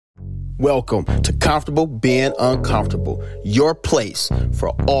Welcome to Comfortable Being Uncomfortable, your place for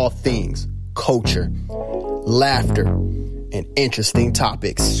all things culture, laughter, and interesting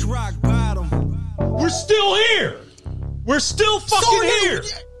topics. We're still here. We're still fucking here.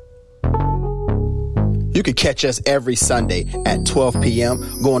 You can catch us every Sunday at 12 p.m.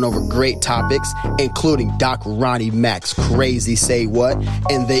 going over great topics, including Doc Ronnie Mac's Crazy Say What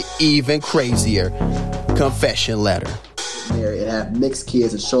and the even crazier Confession Letter. Married and have mixed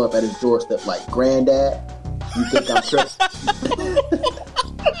kids and show up at his doorstep like, Granddad, you think I'm tripping?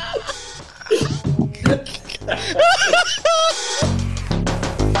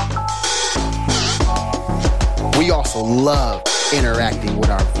 We also love interacting with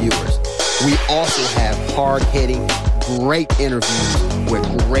our viewers. We also have hard-hitting, great interviews with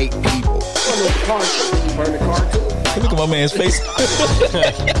great people. Look at my man's face.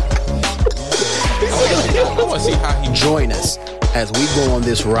 I want to see how he join us as we go on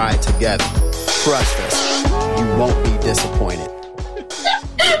this ride together. Trust us, you won't be disappointed.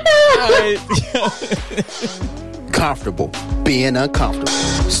 Comfortable Being Uncomfortable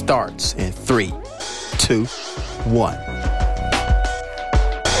starts in 3, 2, 1.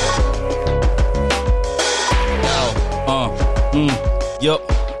 Yep.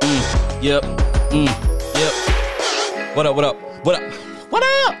 What up?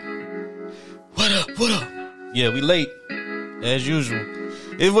 Yeah, we late as usual.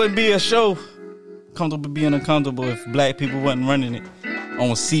 It wouldn't be a show Comfortable Being Uncomfortable if black people wasn't running it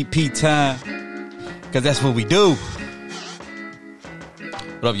on CP time, because that's what we do.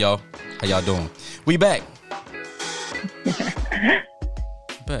 What up, y'all? How y'all doing? We back.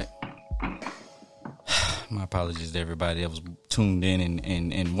 My apologies to everybody that was tuned in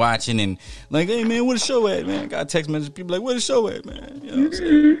and watching and like, hey man, where the show at, man? I got a text message, people like, where the show at, man? You know what I'm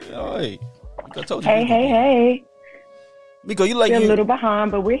saying? All right. I told you. Hey. Miko, you like a little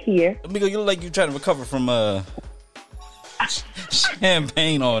behind, but we're here. Miko, you look like you trying to recover from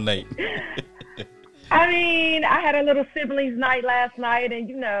champagne all night. I mean, I had a little siblings night last night, and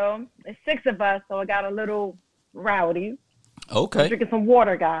it's 6 of us, so I got a little rowdy. Okay. I'm drinking some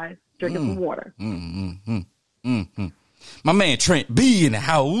water, guys. Some water. My man Trent B in the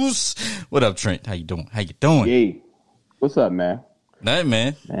house. What up, Trent? How you doing? Hey, what's up, man? Nothing,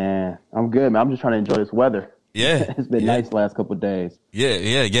 man. Man, I'm good, man. I'm just trying to enjoy this weather. Yeah. It's been nice the last couple of days.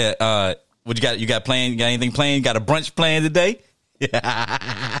 Yeah. What you got? You got planned? You got anything planned? You got a brunch planned today?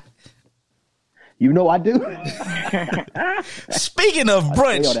 You know I do. Speaking of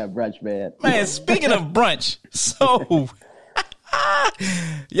brunch. I that brunch, man. Man, speaking of brunch. So,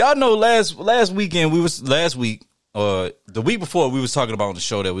 y'all know last weekend or the week before we was talking about on the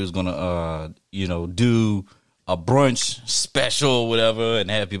show that we was gonna do a brunch special or whatever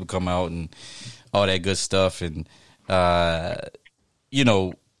and have people come out and all that good stuff. And the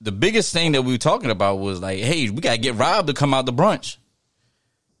biggest thing that we were talking about was like, hey, we gotta get Rob to come out to brunch.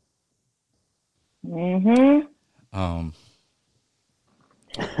 He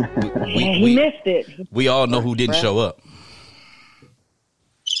missed it. We all know who didn't show up.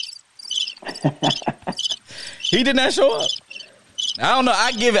 He did not show up. I don't know.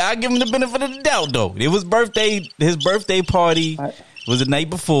 I give him the benefit of the doubt though. It was his birthday party was the night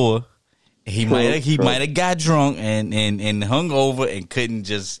before. He might have got drunk and hung over and couldn't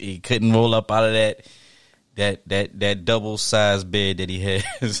roll up out of that double sized bed that he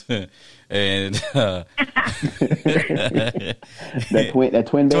has. And that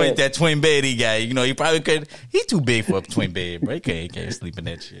twin bed he got. He probably could. He's too big for a twin bed, bro. He can't sleep in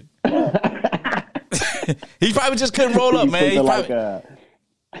that shit. He probably just couldn't roll up, man. He like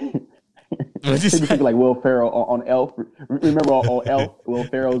Will Ferrell on Elf. Remember on Elf, Will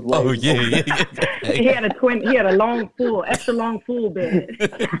Ferrell's legs? Oh yeah. He had a extra long full bed. All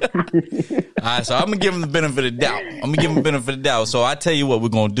right, so I'm gonna give him the benefit of the doubt. So I tell you what we're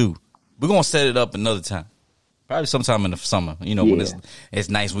gonna do. We're gonna set it up another time, probably sometime in the summer. When it's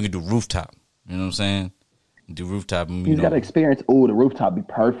nice, we can do rooftop. You know what I'm saying? Do rooftop. You gotta experience. Oh, the rooftop be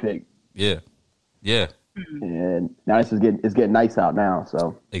perfect. Yeah. And now it's getting nice out now.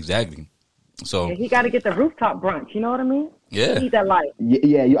 So exactly. So he got to get the rooftop brunch. You know what I mean? Yeah. Need that light.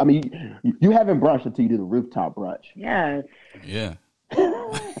 Yeah. You haven't brunch until you do the rooftop brunch. Yes. Yeah.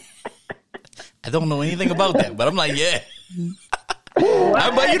 I don't know anything about that, but I'm like, yeah.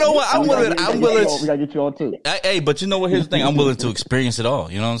 But you know what? I'm willing. We gotta get you on too. Hey, but you know what? Here's the thing. I'm willing to experience it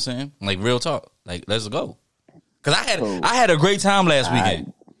all. You know what I'm saying? Like real talk. Like let's go. Because I had a great time last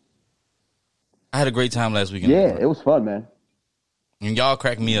weekend. Yeah, it was fun, man. And y'all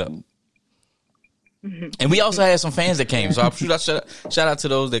cracked me up. And we also had some fans that came. So shout out to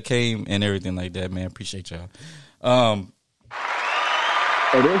those that came and everything like that, man. Appreciate y'all.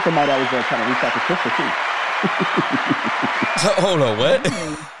 And there was somebody that was trying to reach out to Crystal too. Hold on, what?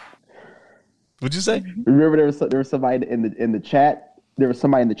 What'd you say? Remember there was somebody in the chat. There was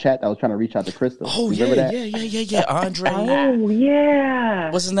somebody in the chat that was trying to reach out to Crystal. Oh, remember that? Yeah. Andre. Oh, yeah.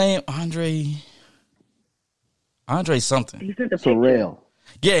 What's his name? Andre something. He sent the Sorrel.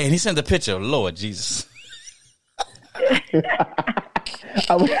 Yeah, and he sent the picture. Lord Jesus. You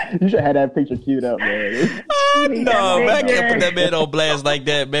should have that picture queued up, man. No, man, I can't put that man on blast like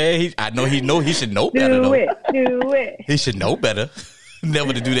that, man. I know he should know better, though. Do it. He should know better.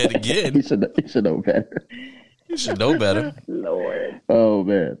 Never to do that again. He should know better. He should know better. Lord. Oh,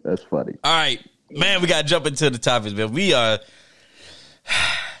 man, that's funny. All right, man, we got to jump into the topics, man. We are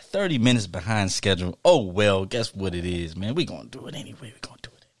 30 minutes behind schedule. Oh, well, guess what it is, man. We're going to do it anyway.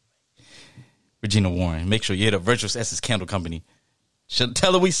 Regina Warren, make sure you hit up Virtuous Essence Candle Company.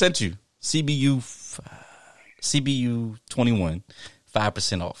 Tell her we sent you. CBU 21,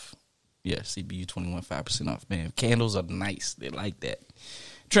 5% off. Yeah, CBU 21, 5% off, man. Candles are nice. They like that.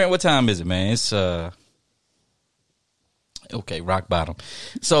 Trent, what time is it, man? It's okay, rock bottom.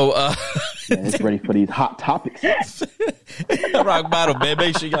 So man, it's ready for these hot topics. Rock bottom, man.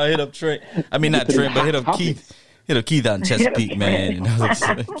 Make sure y'all hit up Trent. I mean, not Trent, but hit up Keith. Hit up Keith out in Chesapeake, man.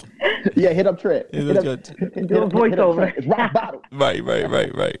 Yeah, hit up Trent. Do a voiceover. It's rock bottom. Right.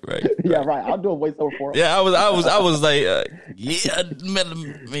 Yeah, right. I'll do a voiceover for him. Yeah, I was like,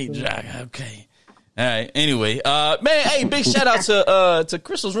 okay. All right. Anyway, man, hey, big shout out to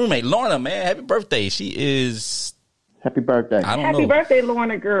Crystal's roommate, Lorna, man. Happy birthday. She is. Happy birthday. Happy birthday,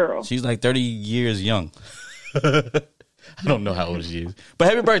 Lorna girl. She's like 30 years young. I don't know how old she is. But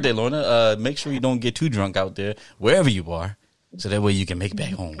happy birthday, Lorna. Make sure you don't get too drunk out there, wherever you are, so that way you can make it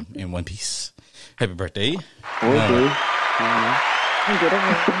back home in one piece. Happy birthday. We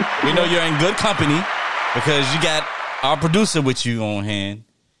know you're in good company because you got our producer with you on hand.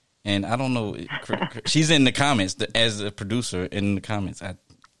 And I don't know, she's in the comments as a producer in the comments. I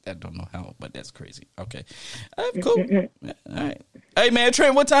don't know how, but that's crazy. Okay. Cool. All right. Hey man,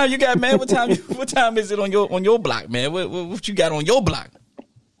 Trent, what time you got, man? What time is it on your block, man? What you got on your block?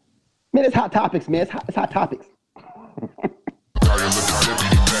 Man, it's hot topics, man. It's hot topics.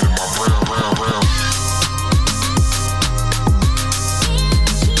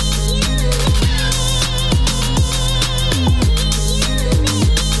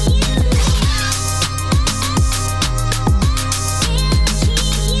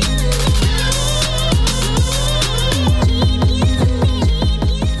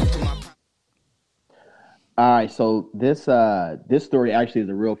 All right, so this story actually is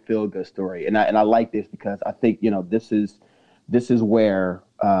a real feel good story, and I like this because I think this is where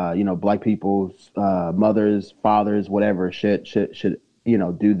Black people's mothers, fathers, whatever should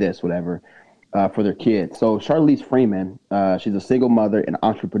do this whatever for their kids. So Charlize Freeman, she's a single mother and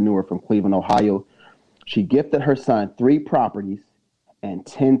entrepreneur from Cleveland, Ohio. She gifted her son 3 properties and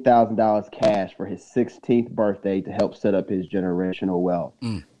 $10,000 cash for his 16th birthday to help set up his generational wealth.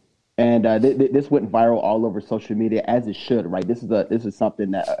 And this went viral all over social media, as it should, right? This is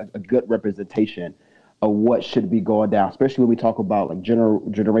something that a good representation of what should be going down, especially when we talk about like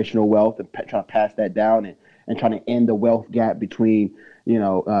generational wealth and trying to pass that down and trying to end the wealth gap between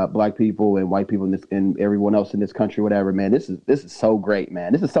Black people and white people and everyone else in this country, whatever. Man, this is so great,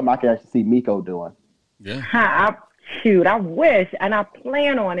 man. This is something I can actually see Miko doing. Yeah. I wish, and I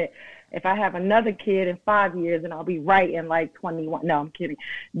plan on it. If I have another kid in 5 years, and I'll be right in like 21. No, I'm kidding.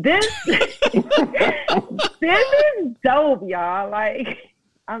 This is dope, y'all. Like,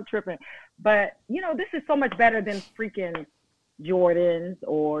 I'm tripping. But, this is so much better than freaking Jordans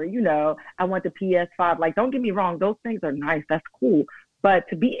or, I want the PS5. Like, don't get me wrong. Those things are nice. That's cool. But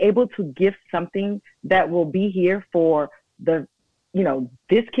to be able to gift something that will be here for the,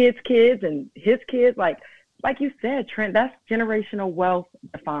 this kid's kids and his kids, like you said, Trent, that's generational wealth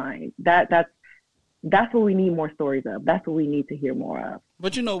defined. That's what we need more stories of. That's what we need to hear more of.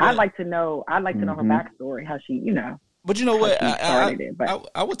 But you know what? I'd like to know her backstory, how she, But you know what?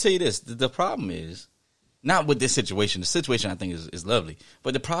 I would tell you this. The problem is not with this situation. The situation I think is lovely.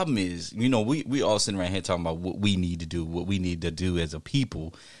 But the problem is, we all sitting right here talking about what we need to do as a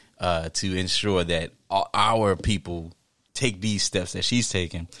people to ensure that our people take these steps that she's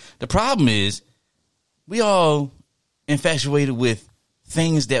taking. The problem is, we all infatuated with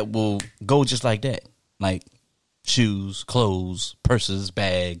things that will go just like that, like shoes, clothes, purses,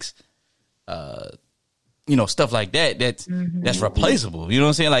 bags, stuff like that. That's replaceable. You know what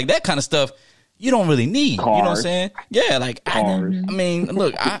I'm saying? Like that kind of stuff you don't really need. Cars. You know what I'm saying? Yeah, like cars. I mean,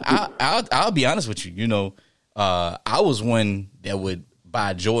 look, I'll be honest with you. I was one that would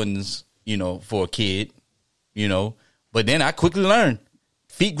buy Jordans, for a kid, but then I quickly learned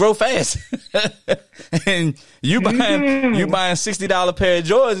feet grow fast. And you buying $60 pair of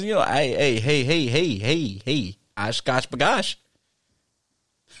Jordans, you know, hey, I scotch bagosh.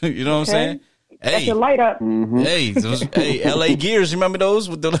 You know what I'm saying? That's your light up. Hey, LA Gears, you remember those?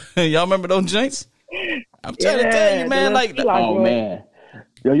 Y'all remember those joints? I'm trying to tell you, man. Like, oh man,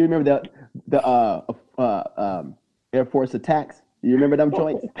 yo, you remember the Air Force attacks? You remember them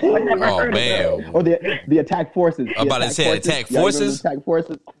joints? Oh man, or the attack forces. I'm about to say attack forces. Attack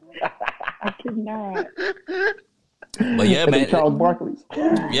forces. I could not. But yeah, man, Charles Barkley's.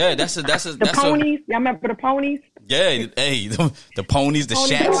 Yeah, that's a the ponies. Y'all remember the ponies? Yeah, hey, the ponies, the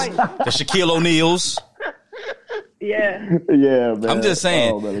Shaqs, the Shaquille O'Neals. Yeah, man. I'm just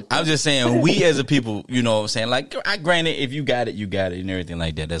saying, we as a people, you know what I'm saying? Like, granted, if you got it, you got it and everything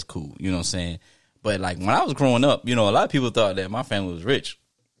like that. That's cool. You know what I'm saying? But like when I was growing up, you know, a lot of people thought that my family was rich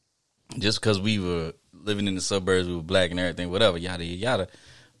just because we were living in the suburbs, we were black and everything, whatever, yada, yada.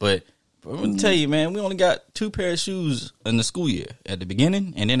 But I'm going to tell you, man, we only got 2 pairs of shoes in the school year, at the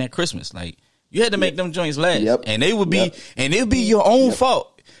beginning and then at Christmas. Like, you had to make them joints last. And they would be, and it would be your own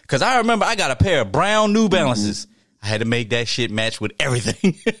fault. Because I remember I got a pair of brown New Balances. I had to make that shit match with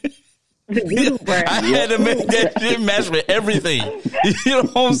everything. I had to make that shit match with everything. You know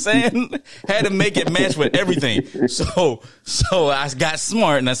what I'm saying? Had to make it match with everything. So I got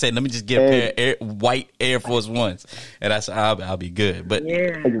smart and I said, let me just get a pair of white Air Force Ones, and I said, I'll be good. But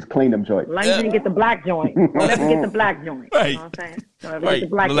I just clean them joints. Let me didn't get the black joint. Let me get the black joint. Right. You know what I'm saying? So right.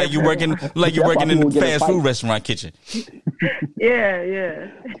 Like you're working in the fast food restaurant kitchen.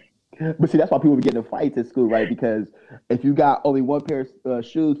 Yeah. But see, that's why people be getting in fights at school, right? Because if you got only 1 pair of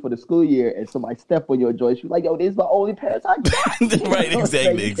shoes for the school year and somebody step on your joints, you're like, yo, this is my only pairs I got. Right,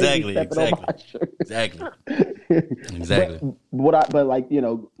 exactly. But like, you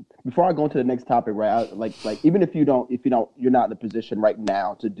know, before I go into the next topic, right? Like even if you're not in a position right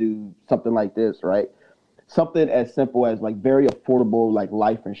now to do something like this, right? Something as simple as like very affordable, like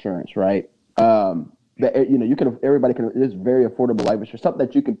life insurance, right? That, you know, everybody can, it's very affordable life insurance, something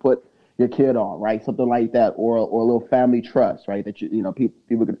that you can put your kid on, right? Something like that, or a little family trust, right? That you know, people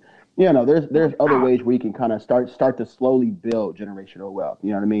can, you know, there's other ways where you can kind of start to slowly build generational wealth.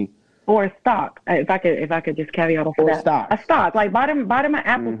 You know what I mean? Or a stock. If I could just caveat off of that. A stock, like buy them an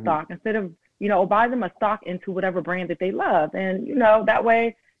Apple stock instead of, you know, buy them a stock into whatever brand that they love, and you know, that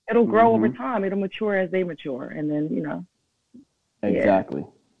way it'll grow over time. It'll mature as they mature, and then, you know. Exactly.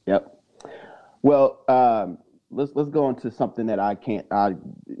 Yep. Well, let's go into something that I can't.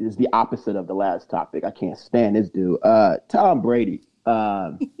 Is the opposite of the last topic. I can't stand this dude. Tom Brady.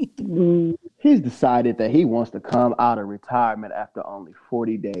 He's decided that he wants to come out of retirement after only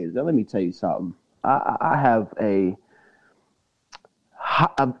 40 days. Now, let me tell you something. I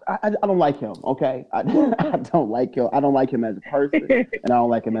don't like him. Okay, I don't like him. I don't like him as a person, and I don't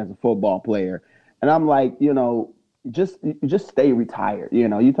like him as a football player. And I'm like, you know, just stay retired. You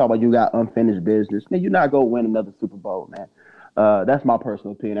know, you talk about you got unfinished business. Man, you're not going to win another Super Bowl, man. That's my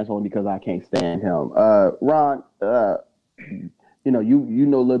personal opinion. That's only because I can't stand him. Ron, you know, you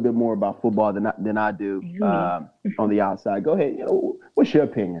know a little bit more about football than I do on the outside. Go ahead. You know, what's your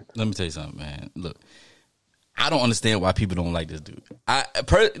opinion? Let me tell you something, man. Look, I don't understand why people don't like this dude. I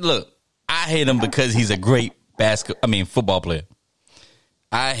hate him because he's a great football player.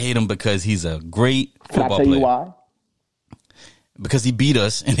 I hate him because he's a great football player. Can I tell you why? Because he beat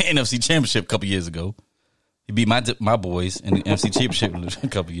us in the NFC Championship a couple years ago. He beat my boys in the NFC Championship a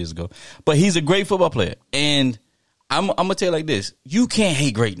couple years ago. But he's a great football player. And I'm going to tell you like this. You can't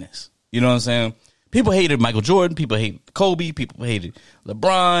hate greatness. You know what I'm saying? People hated Michael Jordan. People hate Kobe. People hated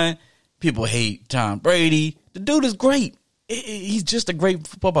LeBron. People hate Tom Brady. The dude is great. He's just a great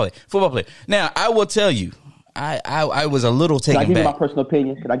football player. Now, I will tell you, I was a little taken back. Can I give you my personal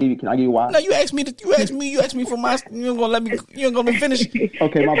opinion? Can I give you why? No, you asked me for my. You ain't gonna let me. You ain't gonna finish.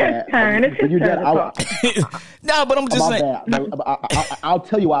 Okay, my bad. No, but I'm just saying. I'll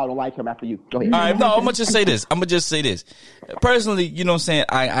tell you why I don't like him after you. Go ahead. All right, no, I'm gonna just say this. Personally, you know what I'm saying.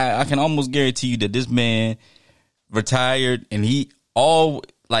 I can almost guarantee you that this man retired and he 100%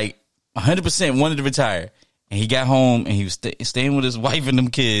 wanted to retire, and he got home and he was staying with his wife and them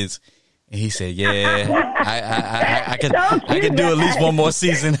kids. And he said, "Yeah, I can do at least one more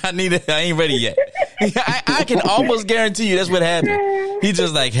season. I ain't ready yet." I can almost guarantee you that's what happened. He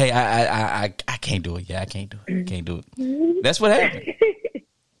just like, "Hey, I can't do it. Yeah, I can't do it. That's what happened."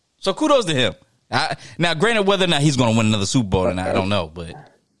 So kudos to him. Now, granted, whether or not he's going to win another Super Bowl or not, I don't know. But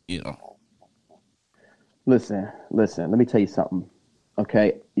you know, listen. Let me tell you something.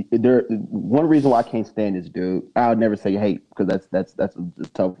 Okay, one reason why I can't stand this dude, I would never say hate because that's a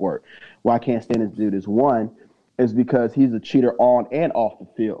tough word. Why I can't stand this dude is one, is because he's a cheater on and off the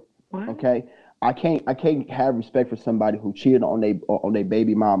field. What? Okay, I can't have respect for somebody who cheated on their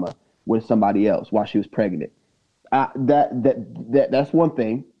baby mama with somebody else while she was pregnant. That's one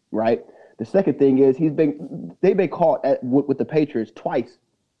thing, right? The second thing is they've been caught with the Patriots twice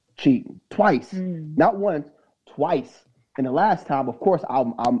cheating, twice, not once, twice. And the last time, of course,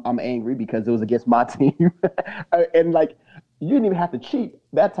 I'm angry because it was against my team, and like you didn't even have to cheat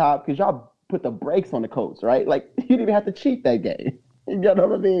that time because y'all put the brakes on the Colts, right? Like you didn't even have to cheat that game. You know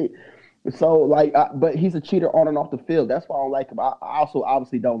what I mean? So like, but he's a cheater on and off the field. That's why I don't like him. I also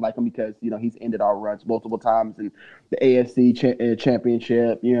obviously don't like him because he's ended our runs multiple times in the AFC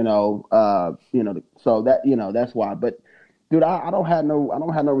championship. So that that's why. But dude, I don't have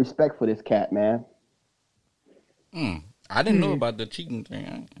no respect for this cat, man. I didn't know about the cheating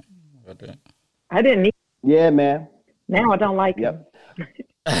thing. I didn't need. Yeah, man. Now I don't like him.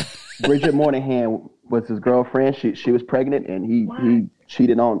 Bridget Moynihan was his girlfriend. She was pregnant, and he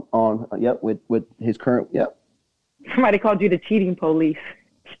cheated on with his current. Somebody called you the cheating police.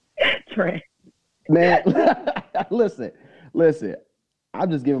 Trent. Man, listen. I'm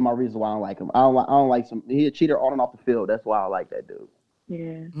just giving my reason why I don't like him. I don't like some. He a cheater on and off the field. That's why I like that dude.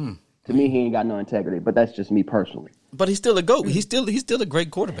 Yeah. To me, he ain't got no integrity. But that's just me personally. But he's still a GOAT. He's still a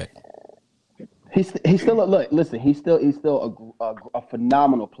great quarterback. He's still he's still a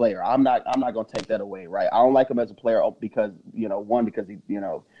phenomenal player. I'm not gonna take that away, right? I don't like him as a player because because he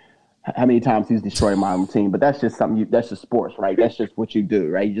how many times he's destroyed my own team, but that's just something. That's just sports, right? That's just what you do,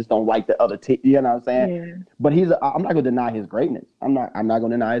 right? You just don't like the other team. You know what I'm saying? Yeah. But I'm not gonna deny his greatness. I'm not gonna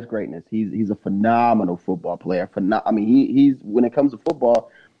deny his greatness. He's a phenomenal football player. He's when it comes to football,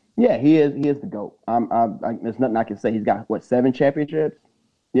 yeah, he is the GOAT. There's nothing I can say. He's got 7 championships.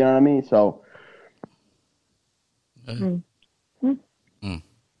 You know what I mean? So.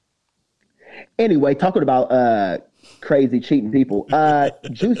 Anyway, talking about crazy cheating people,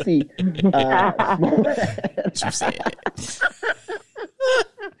 Juicy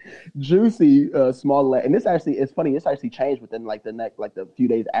Smollett, and this actually is funny. This actually changed within the few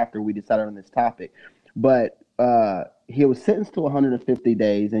days after we decided on this topic, but he was sentenced to 150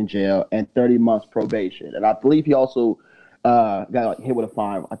 days in jail and 30 months probation, and I believe he also got hit with a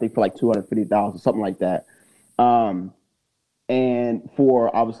fine. I think for $250,000, something like that. And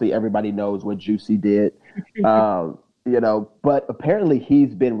for obviously everybody knows what Juicy did, but apparently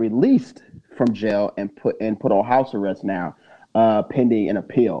he's been released from jail and put on house arrest now, pending an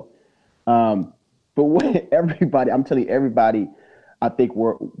appeal. But when I'm telling you, everybody, I think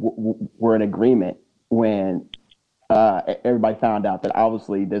we're in agreement when everybody found out that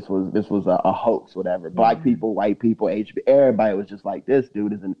obviously this was a hoax, whatever. Black people, white people, everybody was just like, this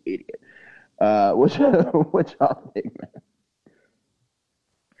dude is an idiot. What y'all think, man?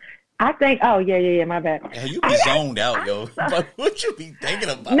 I think. Oh yeah. My bad. Yeah, you be zoned out, yo. What you be thinking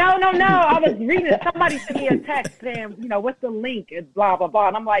about? No. I was reading. Somebody sent me a text saying, what's the link? And blah blah blah.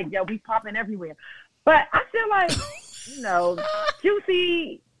 And I'm like, we popping everywhere. But I feel like,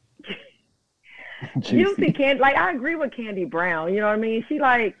 Juicy Candy. Like I agree with Candy Brown. You know what I mean? He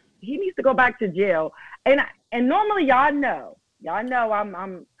needs to go back to jail. And normally y'all know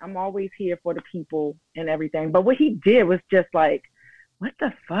I'm always here for the people and everything. But what he did was just like, what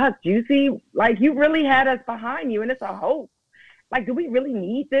the fuck, Juicy? Like, you really had us behind you, and it's a hoax. Like, do we really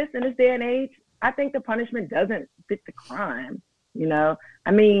need this in this day and age? I think the punishment doesn't fit the crime, I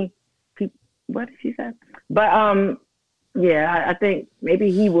mean, what did she say? But, I think maybe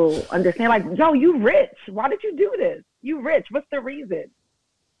he will understand, like, yo, you rich. Why did you do this? You rich. What's the reason?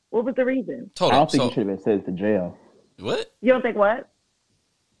 What was the reason? I don't think he should have been sentenced to jail. What? You don't think what?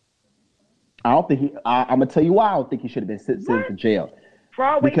 I don't think I'm going to tell you why I don't think he should have been sentenced to jail.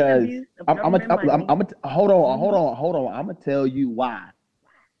 Fraud, because I'm hold on. I'm gonna tell you why.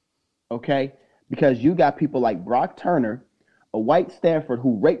 Okay, because you got people like Brock Turner, a white Stanford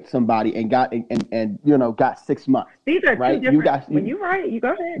who raped somebody and got got 6 months. These are right. Two different. When you right, you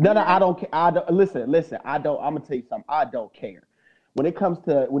go ahead. No, I don't. Listen. I don't. I'm gonna tell you something. I don't care. When it comes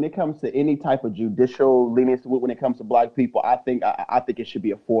to any type of judicial leniency, when it comes to black people, I think it should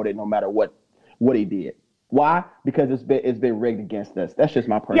be afforded no matter what he did. Why? Because it's been rigged against us. That's just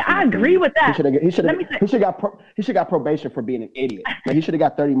my personal. Yeah, I agree with that. He should got probation for being an idiot. Like, he should have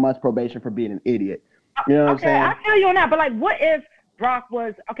got 30 months probation for being an idiot. You know what I'm saying? I feel you on that. But like, what if Brock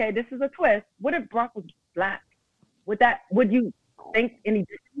was this is a twist. What if Brock was black? Would you think any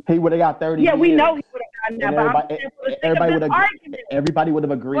different? He would have got 30. Yeah, years. we know he would have gotten that. Everybody would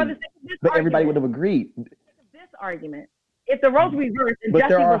have agreed. But everybody would have agreed. This argument, if the roles reversed and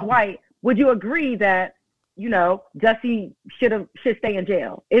Jesse was white, would you agree that Jussie should stay in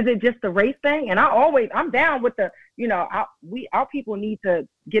jail? Is it just the race thing? And I'm down with the, our people need to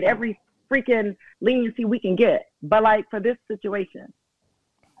get every freaking leniency we can get. But like for this situation,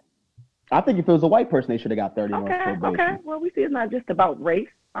 I think if it was a white person, they should have got 30 months probation. Okay. Well, we see it's not just about race.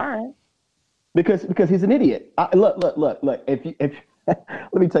 All right. Because he's an idiot. Look. If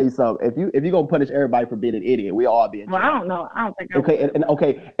let me tell you something. If you gonna punish everybody for being an idiot, we all be in jail. Well, I don't know. I don't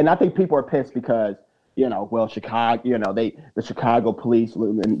think. And I think people are pissed because Chicago. The Chicago police.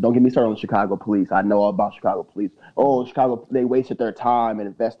 And don't get me started on the Chicago police. I know all about Chicago police. Oh, Chicago, they wasted their time in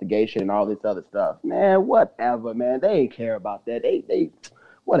investigation and all this other stuff. Man, whatever. Man, they ain't care about that. They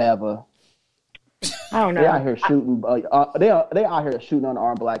whatever. I don't know. They out here shooting. They out here shooting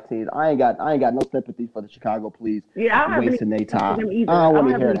unarmed black teens. I ain't got no sympathy for the Chicago police. Yeah, I don't wasting their time. I don't want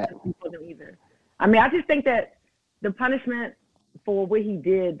to hear that. Either. I mean, I just think that the punishment for what he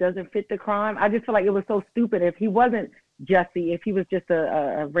did doesn't fit the crime. I just feel like it was so stupid. If he wasn't Jussie, if he was just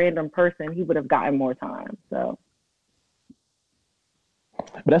a random person, he would have gotten more time. So.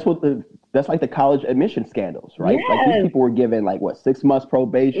 But that's like the college admission scandals, right? Yes. Like these people were given 6 months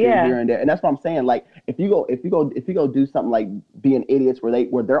probation here and there, and that's what I'm saying. Like if you go do something like being idiots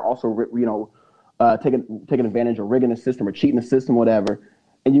where they're also taking advantage of rigging the system or cheating the system, whatever,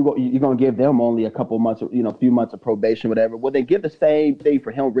 and you're gonna give them only a couple months, few months of probation, whatever. Well, they give the same thing for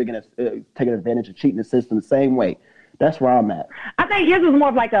him rigging, taking advantage of cheating the system the same way. That's where I'm at. I think his was more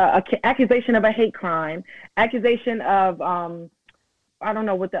of like a accusation of a hate crime, accusation of I don't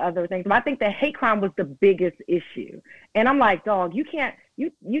know what the other things, but I think the hate crime was the biggest issue. And I'm like, dog, you can't,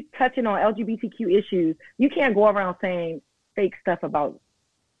 you touching on LGBTQ issues, you can't go around saying fake stuff about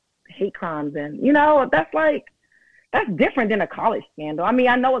hate crimes. And, that's different than a college scandal. I mean,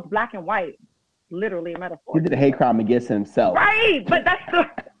 I know it's black and white, literally a metaphor. He did a hate crime against himself. Right, but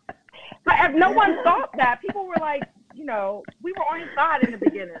but if no one thought that. People were like, we were on his side in the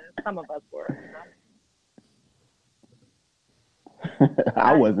beginning. Some of us were.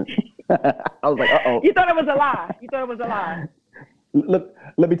 I wasn't. I was like, uh-oh. You thought it was a lie. Look,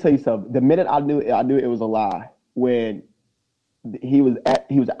 let me tell you something. The minute I knew it was a lie when he was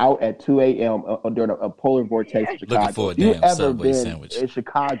out at 2 a.m. During a polar vortex in Chicago. Looking for a damn Subway sandwich. In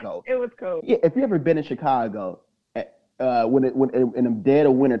Chicago. It was cool. Yeah, if you ever been in Chicago, when in the dead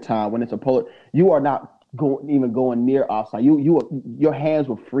of winter time, when it's a polar, you are not going near outside. Your hands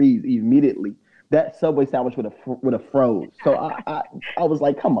will freeze immediately. That Subway sandwich would have froze. So I was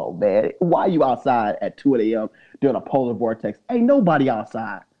like, come on, man. Why are you outside at 2 a.m. during a polar vortex? Ain't nobody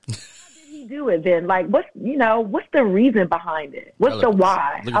outside. How did he do it then? Like, what's the reason behind it? What's the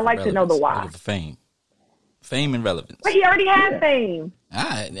why? I like to know the why. Looking for fame. Fame and relevance. But he already had fame.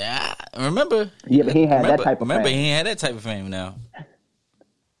 Remember? Yeah, but he had that type of fame. Remember, he had that type of fame now.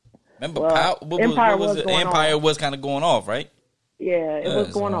 Remember, Empire was kind of going off, right? Yeah, it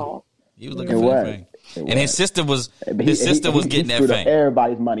was going off. He was looking for that fame. And his sister was getting that fame.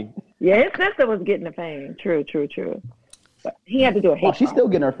 Everybody's money. Yeah, his sister was getting the fame. True. But he had to do a hate she's still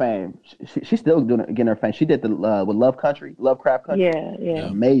getting her fame. She's still getting her fame. She did the with Lovecraft Country. Yeah.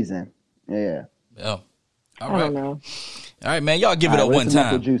 Amazing. Yeah. All right. I don't know. All right, man. Y'all give it up one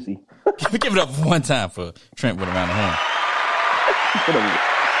time. Juicy. Give it up one time for Trent with Around the Horn.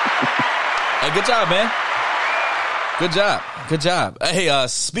 Hey, good job, man. Good job. Hey,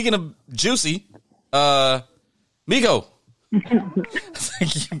 speaking of Juicy, Miko.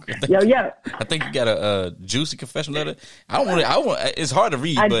 Yo. I think you got a juicy confession letter. I want. It's hard to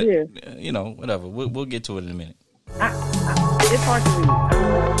read, but whatever. We'll get to it in a minute. It's hard to read.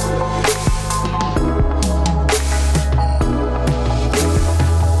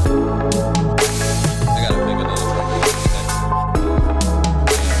 I gotta pick another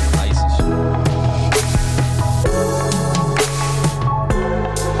ice and shit.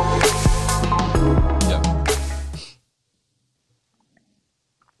 Yep.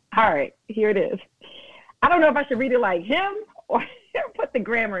 All right, here it is. I don't know if I should read it like him or put the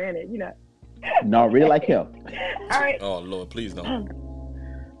grammar in it, No, read it like him. All right. Oh, Lord, please don't.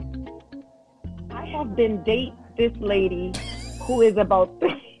 I have been dating this lady who is about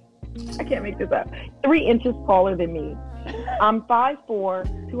I can't make this up. 3 inches taller than me. I'm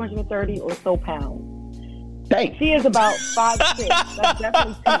 5'4", 230 or so pounds. Thanks. She is about 5'6". That's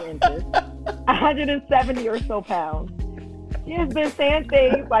definitely 2 inches. 170 or so pounds. She has been saying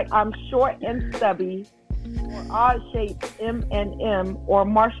things like I'm short and stubby, or odd-shaped M&M or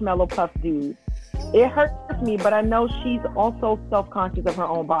marshmallow puff dude. It hurts me, but I know she's also self-conscious of her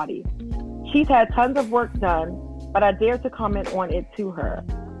own body. She's had tons of work done, but I dare to comment on it to her.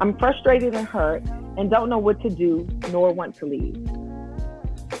 I'm frustrated and hurt and don't know what to do nor want to leave.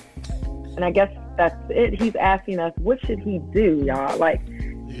 And I guess That's it. He's asking us, what should he do, y'all? Like,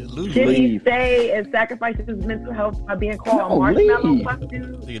 Should he stay and sacrifice his mental health by being called a marshmallow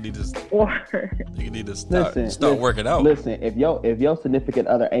question? You need to, or you need to start working out. Listen, if your significant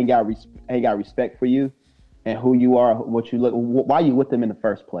other ain't got respect for you and who you are, what you look, why you with them in the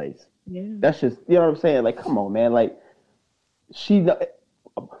first place? Yeah. That's just, you know what I'm saying? Like, come on, man. Like,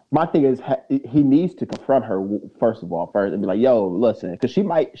 my thing is, he needs to confront her first, and be like, "Yo, listen," because she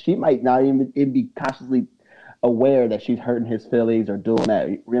might not even be consciously aware that she's hurting his feelings or doing that.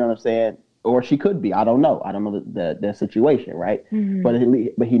 You know what I'm saying? Or she could be. I don't know the situation, right? Mm-hmm.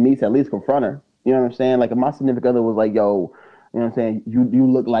 But he needs to at least confront her. You know what I'm saying? Like, if my significant other was like, "Yo," you know what I'm saying? You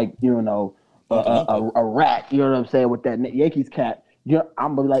look like, you know, a rat. You know what I'm saying, with that Yankees cap. You know,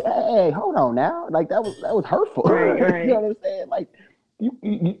 I'm gonna be like, "Hey, hold on now. Like, that was hurtful." Right. You know what I'm saying? Like,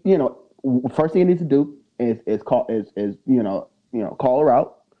 you know, first thing he needs to do is call her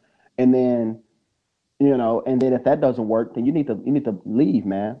out, and then, you know, and then if that doesn't work, then you need to leave,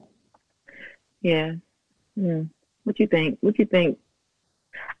 man. Yeah. What you think?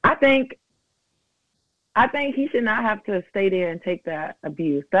 I think he should not have to stay there and take that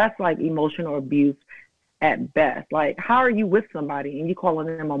abuse. That's like emotional abuse at best. Like, how are you with somebody and you calling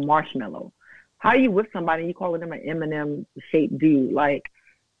them a marshmallow? How are you with somebody and you calling them an M&M shaped dude? Like,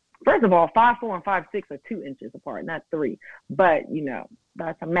 first of all, 5'4" and 5'6" are 2 inches apart, not 3. But, you know,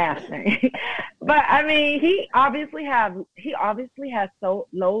 that's a math thing. But I mean, he obviously has so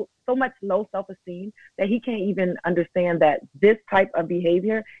much low self-esteem that he can't even understand that this type of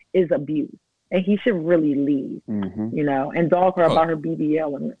behavior is abuse. And he should really leave, you know, and dog her about her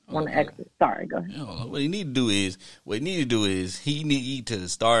BBL and on the exit. Sorry, go ahead. What he need to do is he need to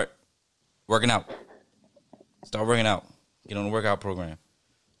start working out. Start working out. Get on the workout program.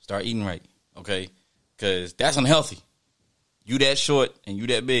 Start eating right, okay? Because that's unhealthy. You that short and you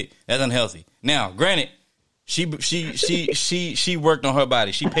that big, that's unhealthy. Now, granted, she worked on her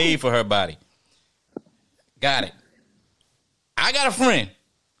body. She paid for her body. Got it. I got a friend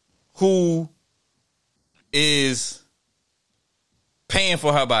who is paying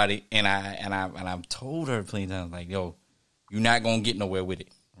for her body, and I've told her plenty of times, like, yo, you're not gonna get nowhere with it,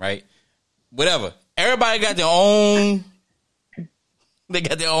 right? Whatever. Everybody got their own. They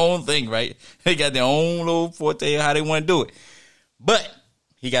got their own thing, right? They got their own little forte of how they want to do it. But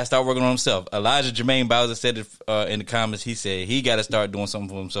he got to start working on himself. Elijah Jermaine Bowser said it in the comments. He said he got to start doing something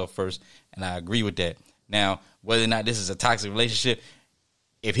for himself first, and I agree with that. Now, whether or not this is a toxic relationship,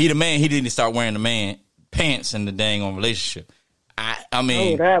 if he the man, he didn't start wearing the man pants in the dang on relationship. I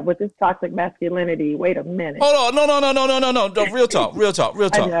mean, that with this toxic masculinity. Wait a minute. Hold on, no. Real talk. I'm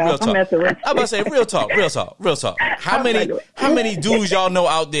about to say real talk. How many dudes y'all know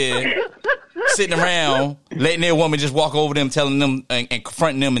out there sitting around letting their woman just walk over them, telling them and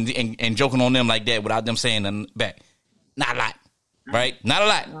confronting them and joking on them like that without them saying nothing back? Not a lot, right? Not a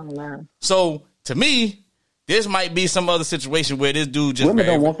lot. Oh, so to me, this might be some other situation where this dude just women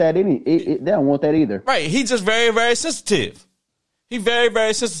don't want that they don't want that either. Right? He's just very, very sensitive. He's very,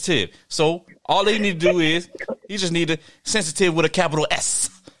 very sensitive. So all they need to do is he just need to sensitive with a capital S.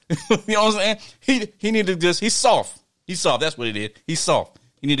 You know what I'm saying? He need to just he's soft. He's soft. That's what it is. He's soft.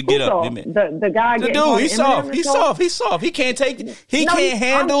 You need to get up. The guy. The dude. He's soft. He's soft. He's soft. He can't take. He can't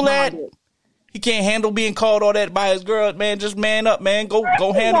handle that. He can't handle being called all that by his girl. Man, just man up, man. Go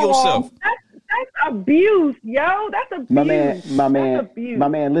handle yourself. That's abuse, yo. That's abuse. My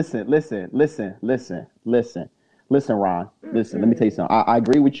man. Listen, Ron. Listen, let me tell you something. I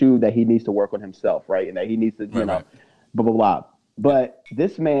agree with you that he needs to work on himself, right? And that he needs to, blah, blah, blah. But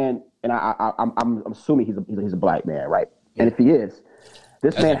this man, and I'm assuming he's a black man, right? And if he is,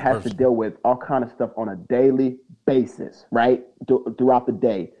 this man has to deal with all kind of stuff on a daily basis, right? Throughout the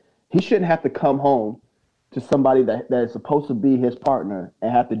day. He shouldn't have to come home to somebody that is supposed to be his partner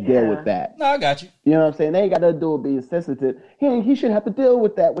and have to deal with that. No, I got you. You know what I'm saying? They ain't got nothing to do with being sensitive. He shouldn't have to deal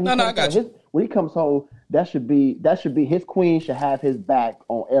with that when when he comes home. That should be his queen should have his back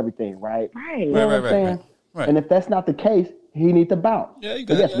on everything, right? Right. You know what I'm saying? Right. And if that's not the case, he needs to bounce. Yeah, you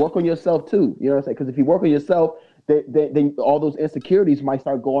got yes, work on yourself too. You know what I'm saying? Because if you work on yourself, then all those insecurities might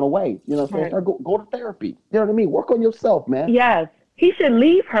start going away. You know what I'm saying? Start go to therapy. You know what I mean? Work on yourself, man. Yes. He should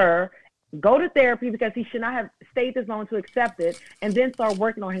leave her, go to therapy because he should not have stayed this long to accept it, and then start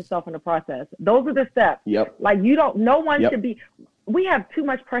working on himself in the process. Those are the steps. Yep. Like no one should be. We have too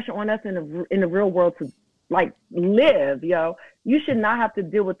much pressure on us in the real world to like live, yo. You should not have to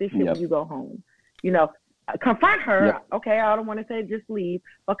deal with this shit when you go home. You know, confront her. Yep. Okay, I don't want to say just leave,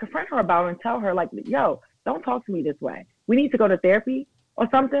 but confront her about it and tell her like, yo, don't talk to me this way. We need to go to therapy or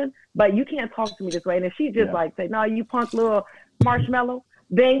something, but you can't talk to me this way. And if she just like say, no, you punk little marshmallow,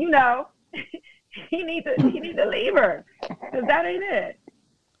 then he need to leave her because that ain't it.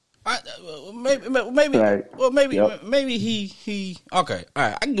 Maybe. Right. Well, maybe. Yep. Maybe he. Okay. All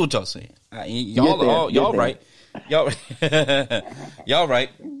right. I can get what y'all saying. Y'all right. Y'all right.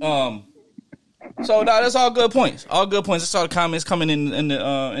 So that's all good points. All good points. I saw the comments coming in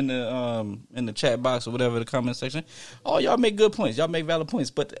the chat box or whatever, the comment section. Oh, y'all make good points. Y'all make valid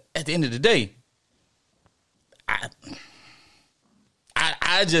points. But at the end of the day, I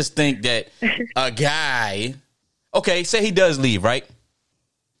just think that a guy, okay, say he does leave, right?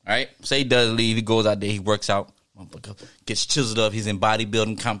 All right, say he does leave. He goes out there. He works out. Gets chiseled up. He's in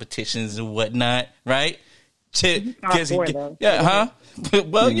bodybuilding competitions and whatnot, right? Huh?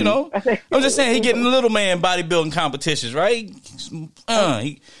 Well, you know, I'm just saying he getting little man bodybuilding competitions, right?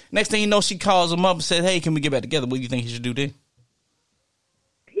 Next thing you know, she calls him up and says, "Hey, can we get back together?" What do you think he should do then?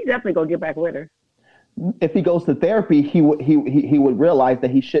 He definitely gonna get back with her. If he goes to therapy, he would realize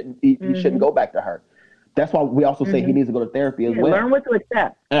that he shouldn't shouldn't go back to her. That's why we also say he needs to go to therapy as well. Learn what to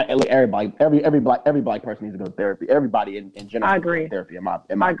accept. Everybody, every black person needs to go to therapy. Everybody in general, I agree. Needs to go to therapy.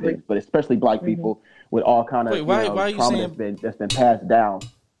 In my opinion, but especially black people with all kind of trauma that's been passed down.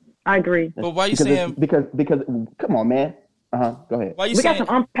 I agree. But why you saying? Because come on, man. Go ahead. Why you we saying? got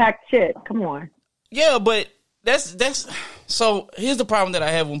some unpacked shit. Come on. Yeah, but that's so. Here's the problem that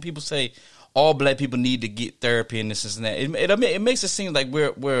I have when people say all black people need to get therapy and this and that. It makes it seem like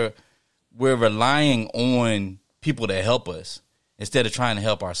we're relying on people to help us instead of trying to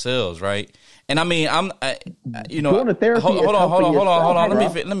help ourselves, right? And I mean, going to therapy. Hold on. Let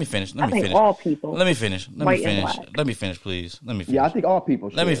me finish. I think all people. Let me finish, please. Let me finish. Yeah, I think all people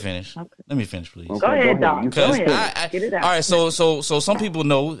should. Let me finish. Okay. Let me finish, please. Okay, go ahead, Doc. Because get it out. All right, so some people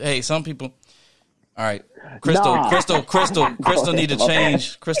know. Hey, some people. All right, Crystal need to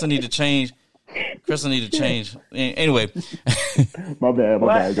change. Crystal need to change. Anyway, my bad.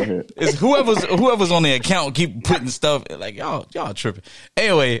 Go ahead. It's whoever's on the account keep putting stuff like y'all tripping.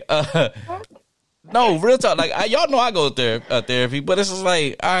 Anyway, no, real talk. Like y'all know I go to therapy, but it's just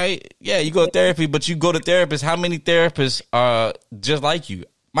like, all right, yeah, you go to therapy, but you go to therapists. How many therapists are just like you?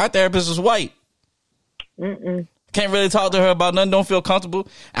 My therapist is white. Can't really talk to her about nothing. Don't feel comfortable.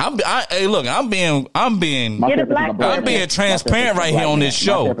 Hey, look, I'm being transparent right here on this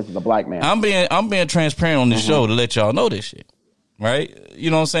show. My therapist is a black man. I'm being transparent on this show to let y'all know this shit, right? You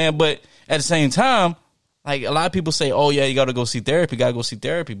know what I'm saying? But at the same time, like a lot of people say, "Oh yeah, you got to go see therapy. Got to go see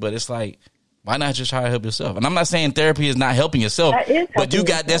therapy." But it's like, why not just try to help yourself? And I'm not saying therapy is not helping yourself, but you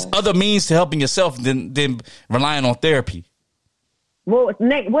got there's other means to helping yourself than relying on therapy. Well,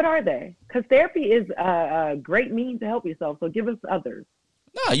 Nate, what are they? Because therapy is a great means to help yourself. So give us others.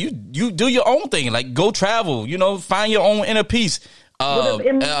 No, you do your own thing. Like go travel. You know, find your own inner peace.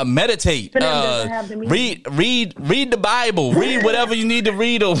 Meditate. Read the Bible. Read whatever you need to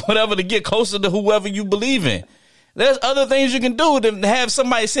read or whatever to get closer to whoever you believe in. There's other things you can do than have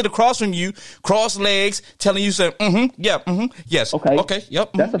somebody sit across from you, cross legs, telling you, say, yes, okay,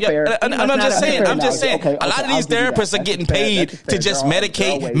 yep. That's a fair. I'm just saying. A lot of these therapists are getting paid to just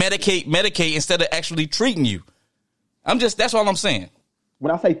medicate instead of actually treating you. That's all I'm saying.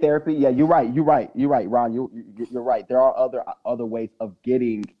 When I say therapy, yeah, you're right, Ron. You're right. There are other ways of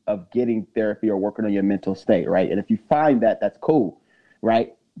getting therapy or working on your mental state, right? And if you find that, that's cool,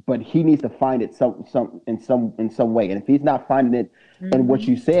 right? But he needs to find it in some way. And if he's not finding it in what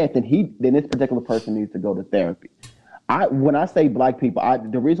you said, then this particular person needs to go to therapy. When I say black people,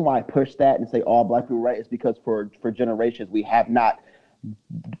 the reason why I push that and say all black people, right, is because for generations we have not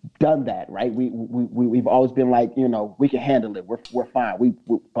done that, right? We've always been like, you know, we can handle it. We're fine. We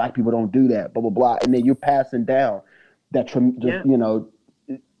black people don't do that. Blah blah blah. And then you're passing down that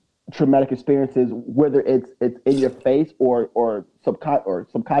traumatic experiences, whether it's in your face or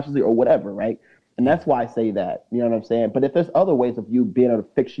subconsciously or whatever, right? And that's why I say that. You know what I'm saying? But if there's other ways of you being able to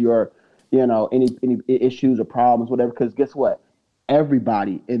fix your, you know, any issues or problems, whatever, because guess what?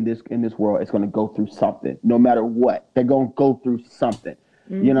 Everybody in this world is going to go through something, no matter what. They're going to go through something.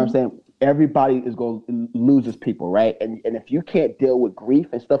 You know what I'm saying? Everybody is going to lose people, right? And if you can't deal with grief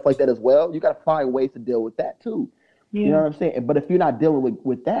and stuff like that as well, you got to find ways to deal with that too. Yeah. You know what I'm saying? But if you're not dealing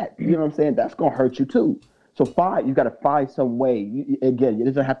with that, you know what I'm saying? That's going to hurt you too. So you got to find some way. Again, it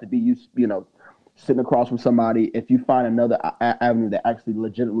doesn't have to be you know, sitting across from somebody. If you find another avenue that actually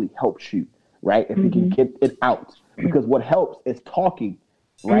legitimately helps you, right? If you can get it out. Because what helps is talking,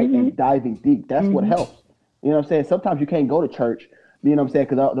 right? And diving deep. That's what helps. You know what I'm saying? Sometimes you can't go to church, you know what I'm saying?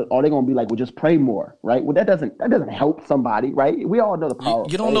 Because they're going to be like, well, just pray more, right? Well, that doesn't help somebody, right? We all know the power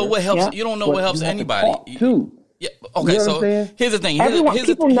of You don't know what helps. Yeah. You don't know what helps anybody. Too. Yeah. Okay. You know so here's the thing. Here's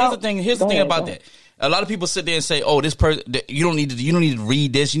the thing about that. A lot of people sit there and say, "Oh, this person, you don't need to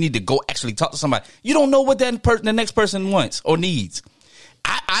read this. You need to go actually talk to somebody." You don't know what the next person wants or needs.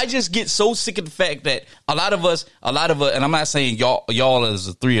 I just get so sick of the fact that a lot of us, and I'm not saying y'all as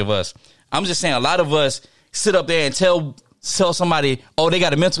the three of us. I'm just saying a lot of us sit up there and tell somebody, "Oh, they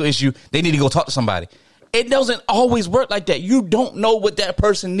got a mental issue. They need to go talk to somebody." It doesn't always work like that. You don't know what that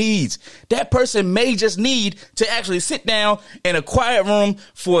person needs. That person may just need to actually sit down in a quiet room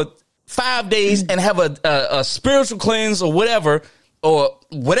for 5 days and have a spiritual cleanse or whatever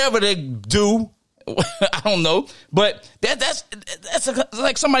they do. I don't know, but that's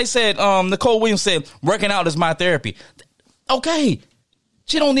like somebody said. Nicole Williams said, "Working out is my therapy." Okay,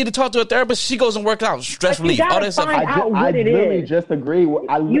 she don't need to talk to a therapist. She goes and works out, stress relief, all that stuff. I literally just agreed.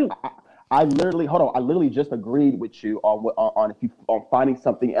 I literally just agreed with you on finding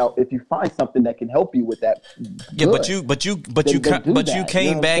something else. If you find something that can help you with that, yeah. Good. But you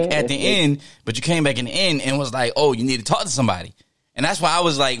came back at the end. But you came back in the end and was like, "Oh, you need to talk to somebody." And that's why I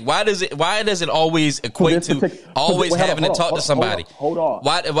was like, "Why does it always equate to always having to talk to somebody?" Hold on.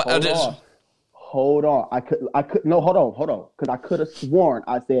 I could no. Hold on. Because I could have sworn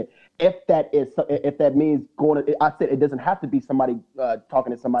I said if that means going to, I said it doesn't have to be somebody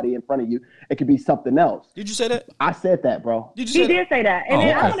talking to somebody in front of you. It could be something else. Did you say that? I said that, bro. He did say that. And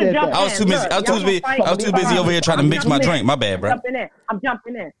then I'm gonna jump in. I was too busy over here trying to mix my drink. My bad, bro. I'm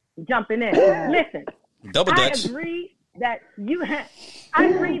jumping in. Listen. Double Dutch. I agree that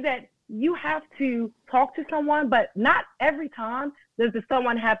you have to talk to someone, but not every time does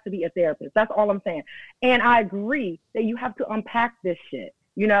someone have to be a therapist. That's all I'm saying. And I agree that you have to unpack this shit,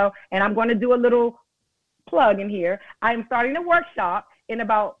 and I'm going to do a little plug in here. I am starting a workshop in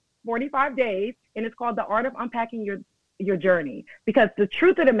about 45 days, and it's called The Art of Unpacking Your Journey. Because the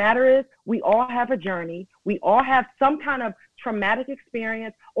truth of the matter is we all have a journey. We all have some kind of traumatic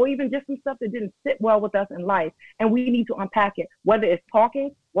experience or even just some stuff that didn't sit well with us in life, and we need to unpack it, whether it's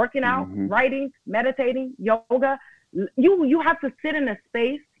talking, working out, writing, meditating, yoga. You have to sit in a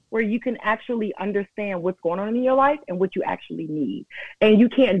space where you can actually understand what's going on in your life and what you actually need. And you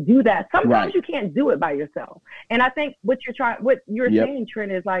can't do that. Sometimes you can't do it by yourself. And I think what you're saying,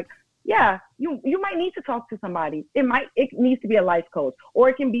 Trent, is like, yeah, you might need to talk to somebody. It needs to be a life coach, or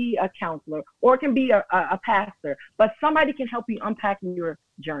it can be a counselor, or it can be a pastor, but somebody can help you unpack your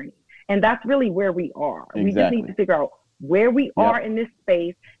journey. And that's really where we are. Exactly. We just need to figure out where we are in this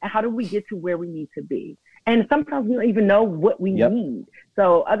space and how do we get to where we need to be. And sometimes we don't even know what we need.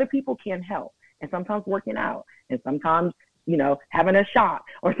 So other people can help. And sometimes working out, and sometimes, having a shot,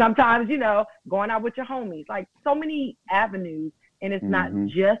 or sometimes, going out with your homies, like so many avenues. And it's not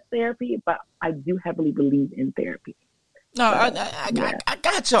just therapy, but I do heavily believe in therapy. No, I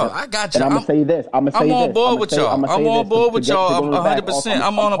got y'all. I got y'all. And I'm gonna say this. I'm on board with y'all. I'm on board with y'all. 100%.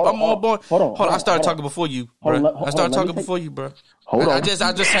 I'm on board. Hold on. I started talking before you, bro. I started talking before you, bro. Hold on. I just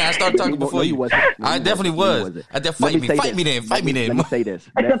saying. I started talking before you. I definitely was. I definitely fight me then. Fight me then. Let me say this.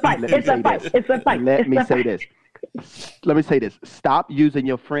 It's a fight. Let me say this. Let me say this. Stop using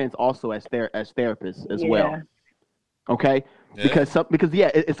your friends also as therapists as well. Okay. Yeah. Because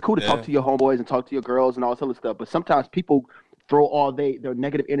it's cool to talk to your homeboys and talk to your girls and all this other stuff, but sometimes people throw all their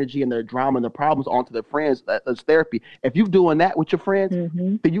negative energy and their drama and their problems onto their friends as therapy. If you're doing that with your friends,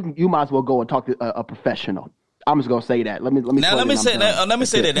 then you might as well go and talk to a professional. I'm just gonna say that. Let me say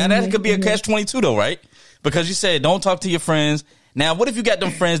that. Now that could be a catch-22 though, right? Because you said don't talk to your friends. Now, what if you got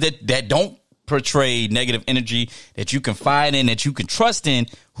them friends that don't portray negative energy, that you confide in, that you can trust in,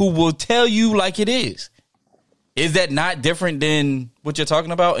 who will tell you like it is? Is that not different than what you're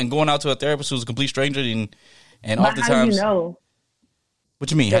talking about and going out to a therapist who's a complete stranger and oftentimes? How do you know?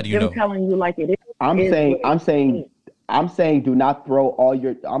 What you mean? How do you know? Telling you like it is. I'm saying, do not throw all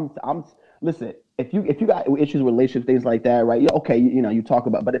your. Listen. If you got issues with relationships, things like that, right? Okay, you talk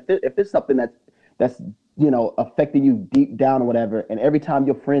about. But if it's something that's affecting you deep down or whatever, and every time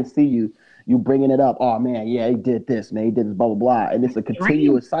your friends see you bringing it up. Oh man, yeah, he did this, man, he did this, blah blah blah, and it's a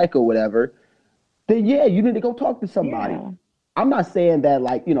continuous cycle, whatever. Then you need to go talk to somebody. Yeah. I'm not saying that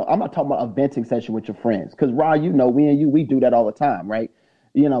I'm not talking about a venting session with your friends. Because Rod, me and you, we do that all the time, right?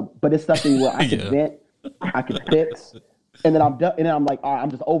 But it's something where I can vent, I can fix, and then I'm done. And then I'm like, all right,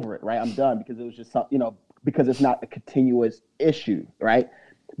 I'm just over it, right? I'm done because it was just something, because it's not a continuous issue, right?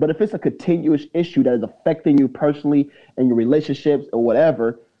 But if it's a continuous issue that is affecting you personally and your relationships or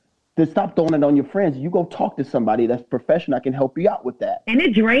whatever, then stop throwing it on your friends. You go talk to somebody that's professional that can help you out with that. And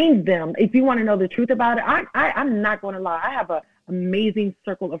it drains them. If you want to know the truth about it, I'm not going to lie. I have an amazing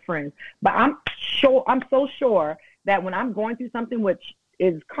circle of friends, but I'm so sure that when I'm going through something which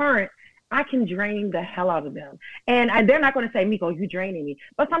is current, I can drain the hell out of them. And they're not going to say, Miko, you draining me.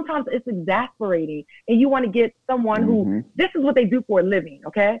 But sometimes it's exasperating. And you want to get someone who, this is what they do for a living,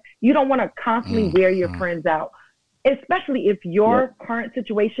 okay? You don't want to constantly wear your friends out, especially if your current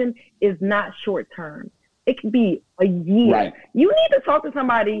situation is not short term. It could be a year. Right. You need to talk to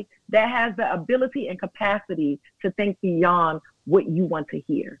somebody that has the ability and capacity to think beyond what you want to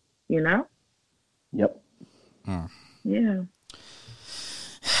hear, you know? Yep. Yeah.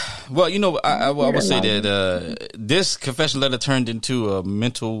 Well, you know, I would say that this confession letter turned into a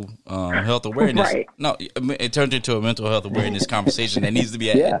mental health awareness. Right. No, it turned into a mental health awareness conversation that needs to be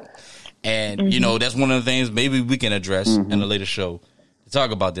had. And, you know, that's one of the things maybe we can address in a later show to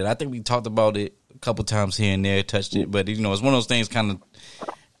talk about that. I think we talked about it a couple times here and there, touched it. But, you know, it's one of those things kind of,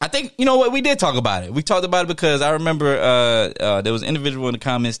 I think, you know what, we did talk about it. We talked about it because I remember there was an individual in the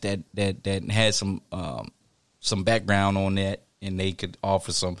comments that had some background on that. And they could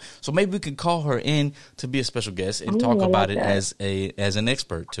offer some, so maybe we could call her in to be a special guest and talk about it as an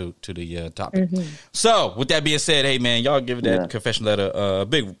expert to the topic. So, with that being said, hey man, y'all give that confession letter a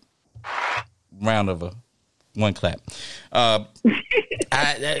big round of one clap.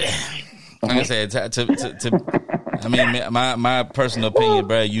 Like I said, I mean, my personal opinion,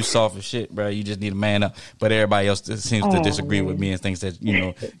 bro, you soft as shit, bro. You just need to man up. But everybody else seems to disagree with me and thinks that, you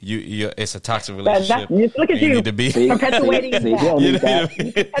know, you it's a toxic relationship. Look at you. Need to be perpetuating that. He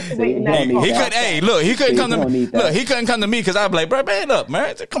couldn't come to me. Look, he couldn't come to me because I'd be like, bro, man up,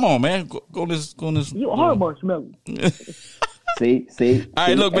 man. Come on, man. Go on this. You are marshmallow. See. All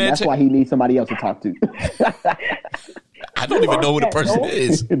right, look, man. That's why he needs somebody else to talk to. I don't even know who the person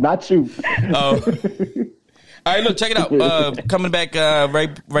is. Not you. All right, look, check it out. Coming back,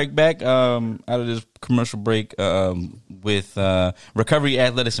 right back out of this commercial break with Recovery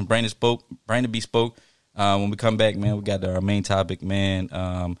Athletics and Brandon B. Spoke. When we come back, man, we got our main topic, man.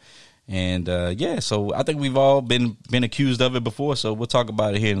 So I think we've all been accused of it before, so we'll talk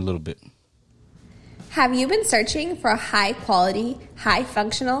about it here in a little bit. Have you been searching for a high-quality,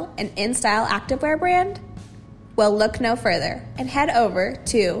 high-functional, and in-style activewear brand? Well, look no further and head over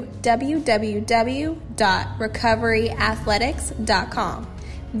to www.recoveryathletics.com.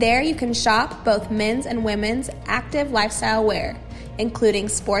 There you can shop both men's and women's active lifestyle wear, including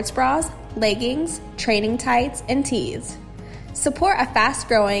sports bras, leggings, training tights, and tees. Support a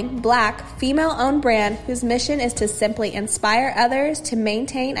fast-growing, Black, female-owned brand whose mission is to simply inspire others to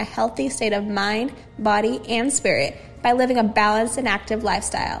maintain a healthy state of mind, body, and spirit by living a balanced and active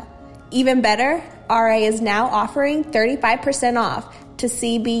lifestyle. Even better, RA is now offering 35% off to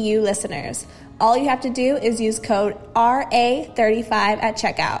CBU listeners. All you have to do is use code RA35 at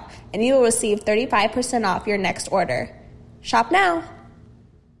checkout, and you will receive 35% off your next order. Shop now.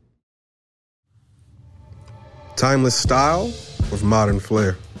 Timeless style with modern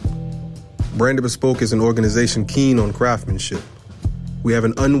flair. Brandon Bespoke is an organization keen on craftsmanship. We have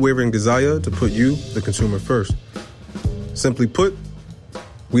an unwavering desire to put you, the consumer, first. Simply put,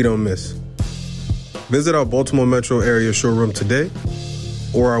 we don't miss. Visit our Baltimore metro area showroom today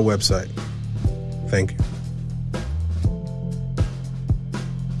or our website. Thank you.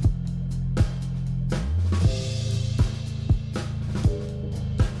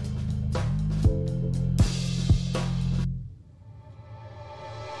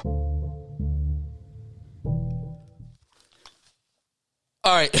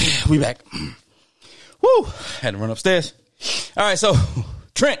 All right, we back. Woo! Had to run upstairs. All right, so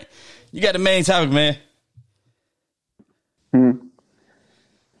Trent, you got the main topic, man.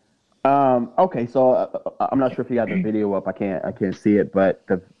 Okay, so I'm not sure if you got the video up. I can't see it, but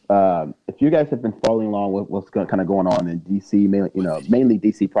if you guys have been following along with what's kind of going on in DC, mainly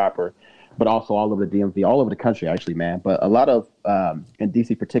DC proper, but also all over the DMV, all over the country, actually, man. But a lot of in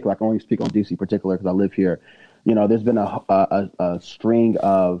DC particular, I can only speak on DC particular because I live here. There's been a string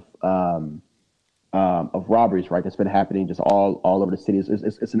of robberies, right? That's been happening just all over the city.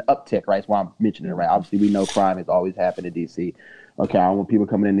 It's an uptick, right? That's why I'm mentioning it, right? Obviously, we know crime has always happened in DC. Okay, I don't want people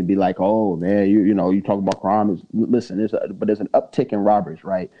coming in and be like, "Oh man, you talk about crime." Listen, there's an uptick in robberies,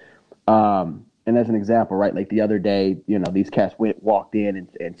 right? And as an example, right? Like the other day, these cats walked in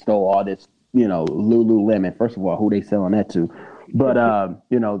and stole all this, Lululemon. First of all, who they selling that to? But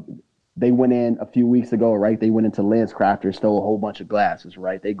they went in a few weeks ago, right? They went into LensCrafters, stole a whole bunch of glasses,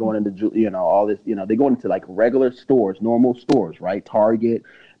 right? They going into, all this, they go into like regular stores, normal stores, right? Target,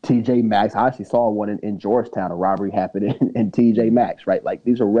 TJ Maxx. I actually saw one in Georgetown, a robbery happened in TJ Maxx, right? Like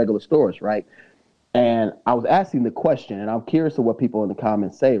these are regular stores, right? And I was asking the question, and I'm curious of what people in the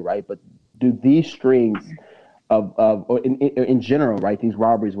comments say, right? But do these strings or in general, right? These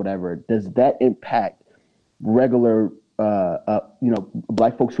robberies, whatever, does that impact regular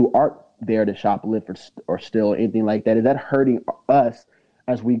Black folks who aren't there to shoplift or steal anything like that? Is that hurting us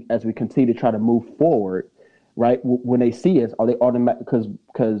as we continue to try to move forward? Right? When they see us, are they automatic?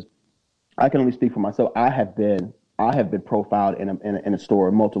 Because I can only speak for myself. I have been profiled in a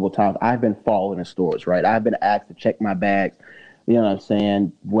store multiple times. I've been followed in stores. Right? I've been asked to check my bags. You know what I'm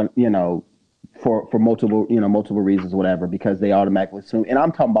saying? When for multiple reasons, whatever, because they automatically assume. And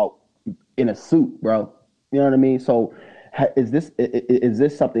I'm talking about in a suit, bro. You know what I mean? So is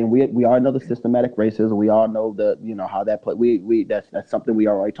this something we all know the systematic racism? We all know how that play. That's something we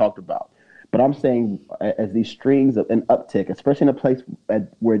already talked about. But I'm saying as these strings of an uptick, especially in a place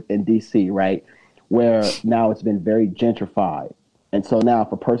where in DC, right, where now it's been very gentrified, and so now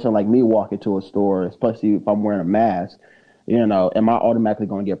if a person like me walk into a store, especially if I'm wearing a mask, am I automatically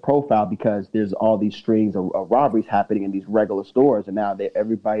going to get profiled because there's all these strings of robberies happening in these regular stores, and now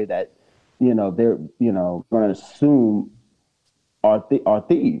everybody that they're going to assume are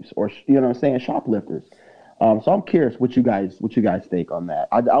thieves or shoplifters. So I'm curious what you guys think on that.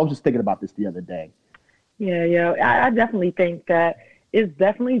 I was just thinking about this the other day. Yeah. I definitely think that it's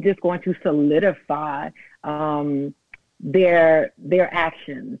definitely just going to solidify their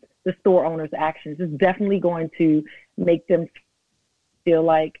actions, the store owner's actions. It's definitely going to make them feel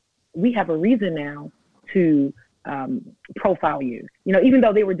like we have a reason now to profile you, even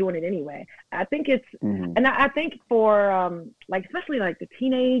though they were doing it anyway. I think it's, and I think for especially like the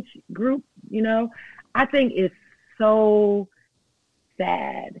teenage group, I think it's so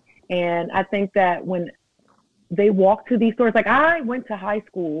sad. And I think that when they walk to these stores, like I went to high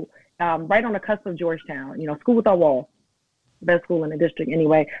school right on the cusp of Georgetown, School Without Walls, best school in the district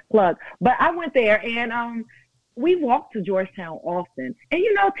anyway, plug. But I went there and we walked to Georgetown often. And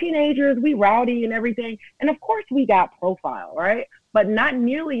teenagers, we rowdy and everything. And of course we got profile, right? But not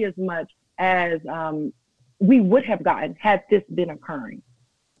nearly as much as we would have gotten had this been occurring.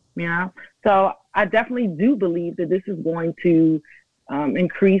 So I definitely do believe that this is going to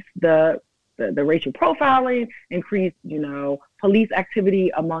increase the racial profiling, increase, police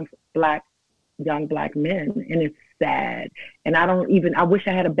activity amongst young black men. And it's sad. And I wish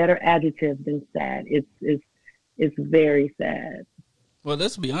I had a better adjective than sad. It's very sad. Well,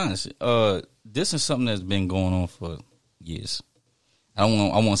 let's be honest. This is something that's been going on for years. I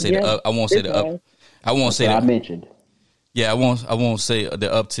won't say the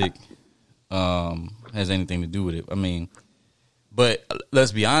uptick has anything to do with it. I mean, but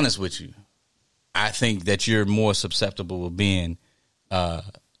let's be honest with you. I think that you're more susceptible of being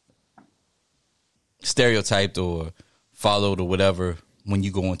stereotyped or followed or whatever when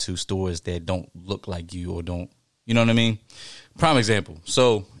you go into stores that don't look like you or don't, you know what I mean? Prime example.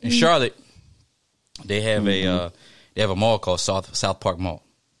 So in Charlotte, they have a mall called South Park Mall,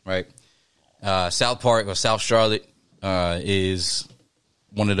 right? South Park or South Charlotte is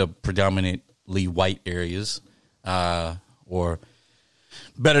one of the predominantly white areas, or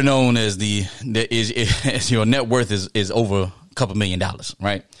better known as your net worth is over a couple $1 million,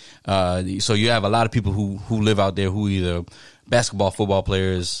 right? So you have a lot of people who live out there who either basketball, football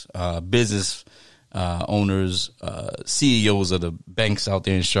players, business owners, CEOs of the banks out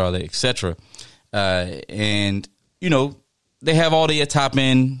there in Charlotte, etc. And they have all their top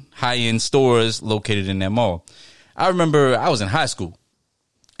end, high end stores located in that mall. I remember I was in high school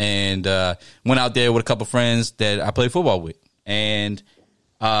and went out there with a couple friends that I played football with. And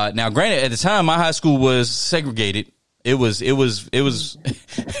now, granted, at the time, my high school was segregated. It was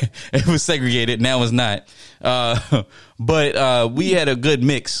segregated. Now it's not. But we had a good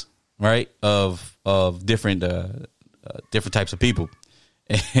mix, right, of different types of people.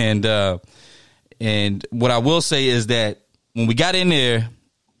 And what I will say is that when we got in there,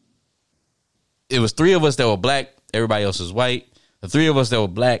 it was 3 of us that were black. Everybody else was white. The 3 of us that were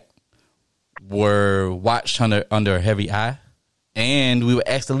black were watched under a heavy eye, and we were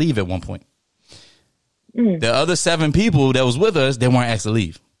asked to leave at one point. The other 7 people that was with us, they weren't asked to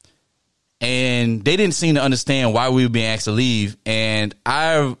leave. And they didn't seem to understand why we were being asked to leave. And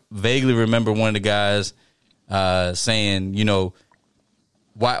I vaguely remember one of the guys saying,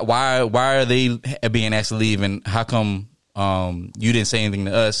 why are they being asked to leave, and how come you didn't say anything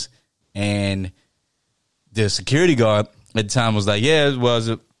to us? And the security guard at the time was like, yeah,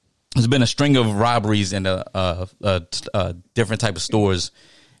 there's been a string of robberies in different type of stores,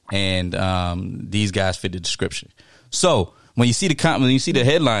 and these guys fit the description. So when you see the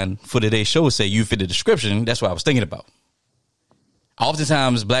headline for today's show say you fit the description, that's what I was thinking about.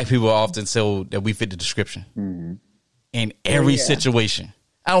 Oftentimes, black people are often told that we fit the description in every situation.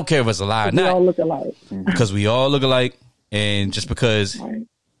 I don't care if it's a lie or not. We all look alike. Because we all look alike, and just because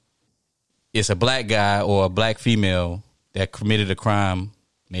it's a black guy or a black female that committed a crime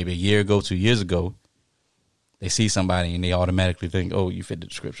maybe a year ago, 2 years ago, they see somebody and they automatically think, oh, you fit the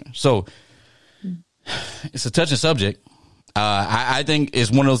description. So it's a touching subject. I think it's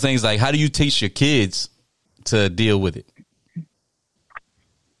one of those things like, how do you teach your kids to deal with it?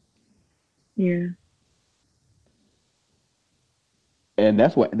 Yeah. And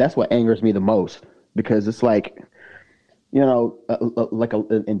that's what angers me the most, because it's like, you know,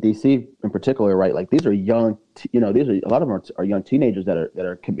 in DC in particular, right? Like these are young, a lot of them are young teenagers that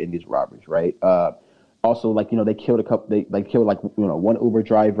are committing these robberies, right? Also, like, you know, they killed they killed like, you know, one Uber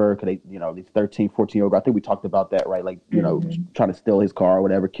driver, cause they, you know, these 13, 14-year-old, I think we talked about that, right? Like, you know, trying to steal his car or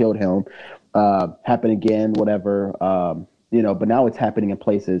whatever, killed him, happened again, whatever, you know, but now it's happening in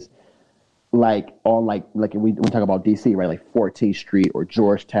places like on like we talk about DC, right? Like 14th Street or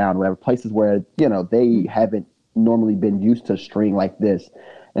Georgetown, whatever, places where, you know, they haven't normally been used to a string like this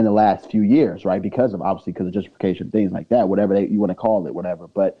in the last few years, right? Because of justification, things like that, whatever you want to call it, whatever.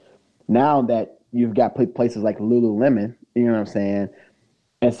 But now that you've got places like Lululemon, you know what I'm saying?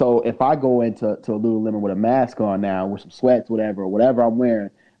 And so if I go into a Lululemon with a mask on now, with some sweats, whatever I'm wearing,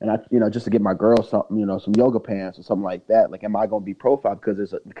 and I, you know, just to get my girl something, you know, some yoga pants or something like that, like, am I going to be profiled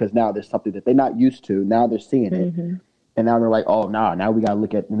because now there's something that they're not used to. Now they're seeing it. And now they're like, oh, nah, now we got to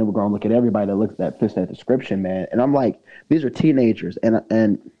look at, and then we're going to look at everybody that fits that description, man. And I'm like, these are teenagers.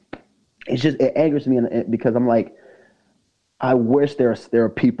 And it's just, it angers me because I'm like, I wish there are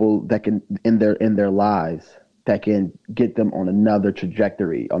people that can, in their lives, that can get them on another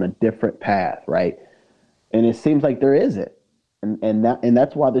trajectory, on a different path, right? And it seems like there isn't. And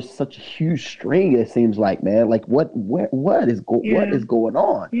that's why there's such a huge string. It seems like, man, like what is going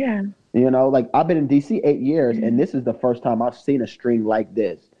on? Yeah. You know, like I've been in DC 8 years, and this is the first time I've seen a string like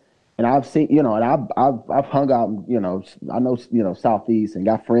this. And I've seen, you know, and I've hung out, you know, I know, you know, Southeast, and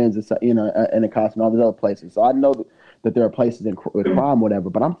got friends, you know, in the coast and all these other places. So I know that there are places with crime, whatever.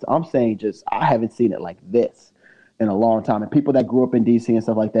 But I'm saying, just I haven't seen it like this in a long time. And people that grew up in DC and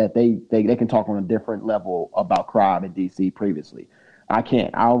stuff like that, they can talk on a different level about crime in DC previously. I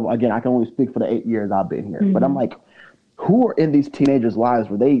can't. I can only speak for the 8 years I've been here. But I'm like, who are in these teenagers' lives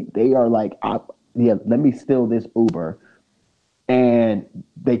where they are like, let me steal this Uber, and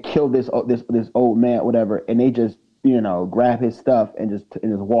they kill this old man, whatever, and they just, you know, grab his stuff and just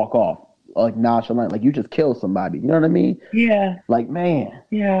walk off like nonchalant, like you just killed somebody. You know what I mean? Yeah. Like, man.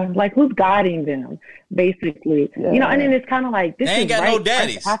 Yeah. Like, who's guiding them, basically? Yeah. You know, and then it's kind of like, this they ain't is got right no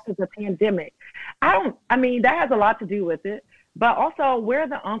daddies after the pandemic. I mean, that has a lot to do with it. But also, where are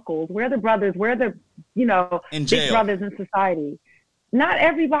the uncles? Where are the brothers? Where are the, you know, big brothers in society? Not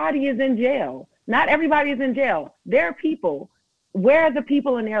everybody is in jail. Not everybody is in jail. There are people. Where are the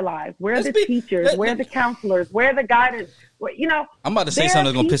people in their lives? Where are the teachers? Where are the counselors? Where are the guidance? You know, I'm about to say something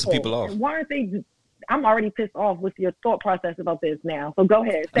that's going to piss people off. Why aren't they? I'm already pissed off with your thought process about this now. So go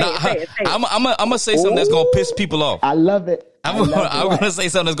ahead. Say it. I'm going to say something that's going to piss people off. I love it. I'm going to say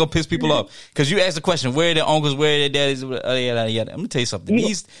something that's going to piss people off. Because you asked the question, where are their uncles, where are their daddies? I'm going to tell you something.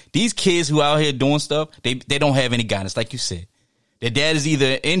 These kids who out here doing stuff, they don't have any guidance, like you said. Their dad is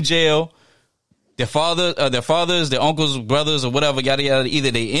either in jail, their fathers, their uncles, brothers, or whatever, yada, yada.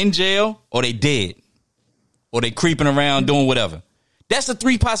 Either they in jail or they dead. Or they creeping around doing whatever. That's the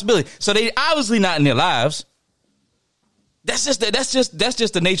three possibilities. So they obviously not in their lives. That's just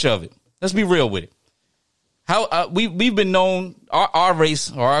the nature of it. Let's be real with it. How we've been known, our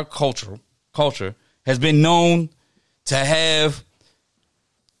race or our culture has been known to have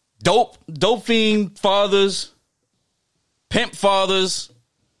dope fiend fathers, pimp fathers,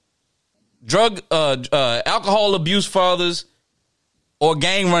 drug alcohol abuse fathers, or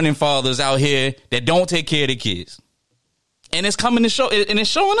gang running fathers out here that don't take care of their kids. And it's coming to show, and it's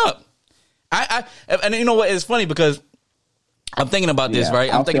showing up. And you know what? It's funny because I'm thinking about this,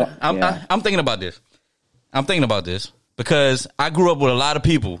 right? I'm thinking about this. I'm thinking about this because I grew up with a lot of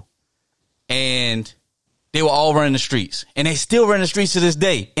people, and they were all running the streets, and they still run the streets to this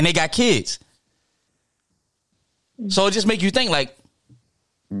day, and they got kids. So it just make you think, like,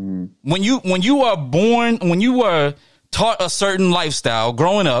 when you are born, when you were taught a certain lifestyle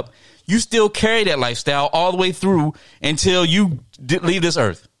growing up, you still carry that lifestyle all the way through until you leave this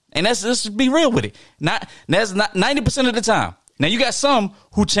earth. And let's be real with it. That's not 90% of the time. Now you got some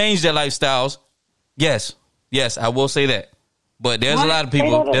who change their lifestyles. Yes, I will say that. But there's a lot of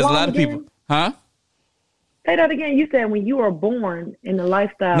people. There's a lot of people. Huh? Say that again. You said when you were born in the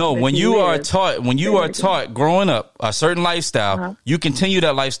lifestyle. No, when you are taught growing up a certain lifestyle, you continue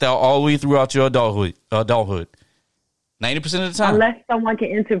that lifestyle all the way throughout your adulthood. 90% of the time, unless someone can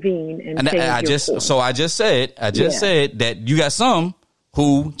intervene and change your course. So I just said that you got some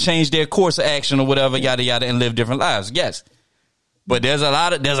who change their course of action or whatever, yada yada, and live different lives. Yes, But there's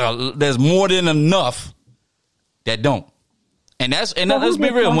there's more than enough that don't. And let's be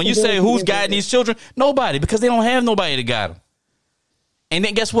real. When you say who's guiding these children, nobody, because they don't have nobody to guide them. And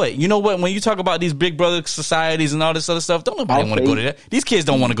then guess what? You know what? When you talk about these big brother societies and all this other stuff, don't nobody want to go to that. These kids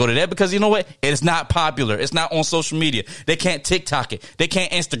don't want to go to that because you know what? It's not popular. It's not on social media. They can't TikTok it. They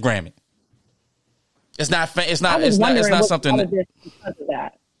can't Instagram it. It's not something that, because of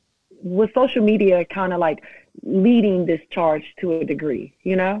that. With social media kind of like leading this charge to a degree,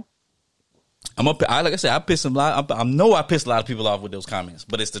 you know? like I said, I pissed a lot. I know I pissed a lot of people off with those comments,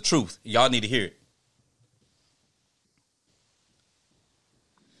 but it's the truth. Y'all need to hear it.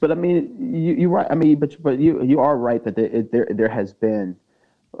 But I mean, you're right. I mean, but you are right that there has been,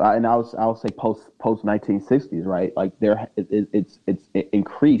 and I'll say post 1960s, right? Like it's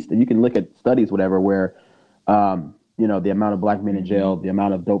increased, and you can look at studies, whatever, where the amount of black men in jail, the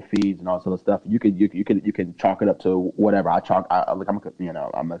amount of dope feeds, and all this other stuff. You can chalk it up to whatever.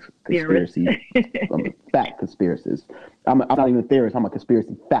 I'm a conspiracy, I'm a fact conspiracist. I'm not even a theorist. I'm a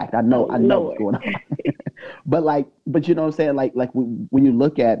conspiracy fact. I know what's going on. but you know what I'm saying? Like when you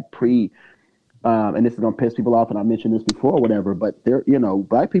look at and this is gonna piss people off, and I mentioned this before, or whatever. But there,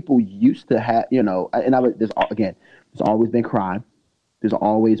 black people used to have, there's always been crime. There's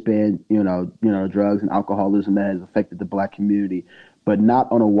always been, drugs and alcoholism that has affected the black community, but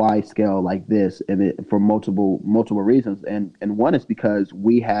not on a wide scale like this, and for multiple reasons. And one is because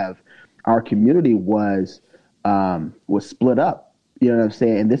our community was split up. You know what I'm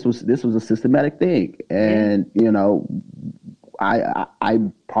saying? And this was a systematic thing. And I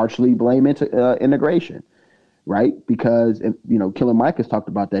partially blame integration, right? Because Killer Mike has talked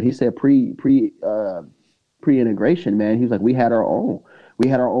about that. He said pre-integration, man, he was like, we had our own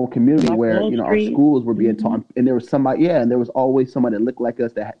community where our schools were being taught, and there was somebody, and there was always somebody that looked like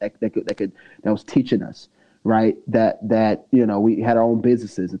us that was teaching us, right? That we had our own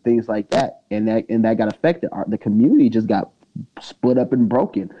businesses and things like that, and that got affected. The community just got split up and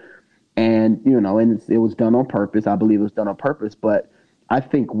broken, and it was done on purpose. I believe it was done on purpose, but I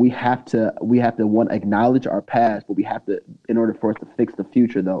think we have to acknowledge our past, but we have to, in order for us to fix the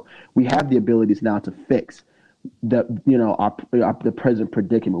future, though, we have the abilities now to fix the present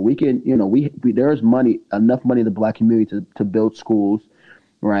predicament. We can, there is enough money in the black community to build schools,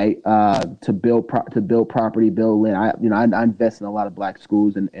 right? To build property, build land. I invest in a lot of black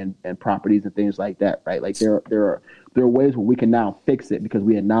schools and properties and things like that, right? Like there are ways where we can now fix it because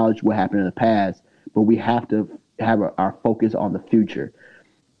we acknowledge what happened in the past, but we have to have our focus on the future.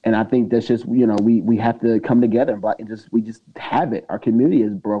 And I think that's just, we have to come together and just have it. Our community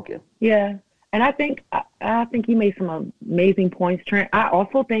is broken. Yeah. And I think you made some amazing points, Trent. I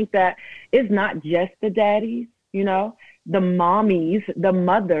also think that it's not just the daddies, the mommies, the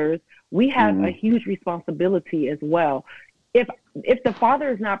mothers. We have a huge responsibility as well. If the father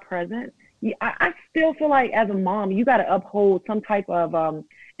is not present, I still feel like as a mom, you got to uphold some type of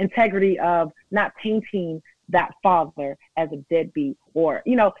integrity of not tainting that father as a deadbeat, or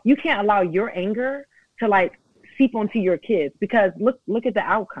you can't allow your anger to like seep onto your kids, because look at the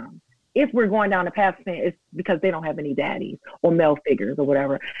outcome. If we're going down the path saying it's because they don't have any daddies or male figures or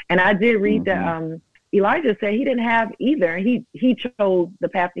whatever. And I did read that Elijah said he didn't have either. He chose the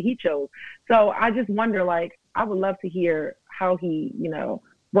path that he chose. So I just wonder, like, I would love to hear how he,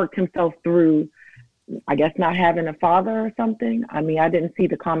 worked himself through, I guess, not having a father or something. I mean, I didn't see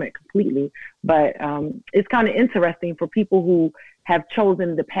the comment completely, but it's kind of interesting for people who have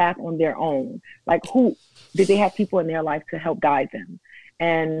chosen the path on their own. Like, who did they have people in their life to help guide them?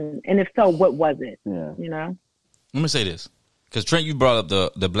 And if so, what was it? Yeah. Let me say this, because Trent, you brought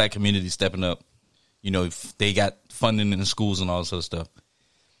up the black community stepping up. If they got funding in the schools and all this other stuff.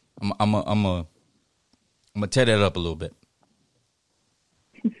 I'm gonna tear that up a little bit.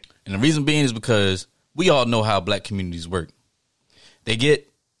 And the reason being is because we all know how black communities work.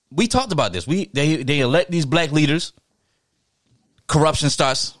 We talked about this. They elect these black leaders. Corruption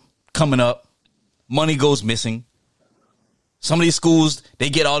starts coming up. Money goes missing. Some of these schools,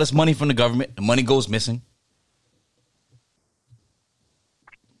 they get all this money from the government. The money goes missing.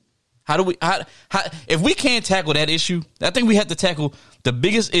 If we can't tackle that issue, I think we have to tackle the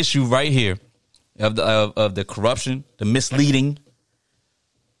biggest issue right here of the corruption, the misleading.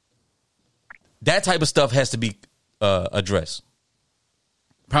 That type of stuff has to be addressed.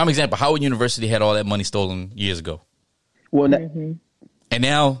 Prime example: Howard University had all that money stolen years ago. Well, and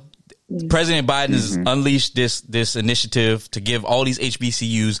now President Biden has unleashed this initiative to give all these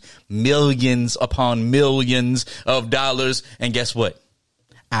HBCUs millions upon millions of dollars. And guess what?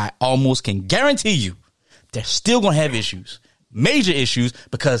 I almost can guarantee you they're still going to have issues, major issues,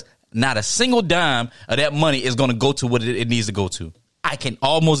 because not a single dime of that money is going to go to what it needs to go to. I can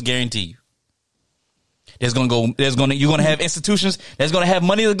almost guarantee you. You're going to have institutions that's going to have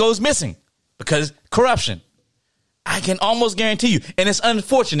money that goes missing because corruption. I can almost guarantee you. And it's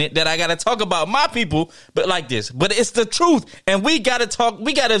unfortunate that I got to talk about my people, but like this, but it's the truth. And we got to stop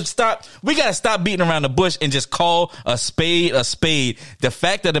beating around the bush and just call a spade a spade. The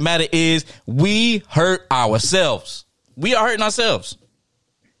fact of the matter is we hurt ourselves. We are hurting ourselves.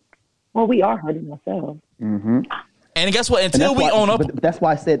 Well, we are hurting ourselves. Mm-hmm. And guess what? Until we own up. But that's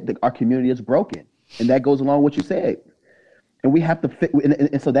why I said that our community is broken. And that goes along with what you said. And we have to fix,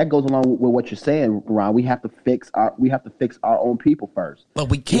 and so that goes along with what you're saying, Ron. We have to fix our own people first. But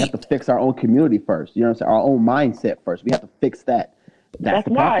we can't. We have to fix our own community first. You know what I'm saying? Our own mindset first. We have to fix that. That's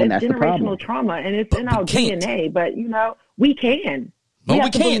why it's generational trauma, and it's in our DNA. But we can. No, we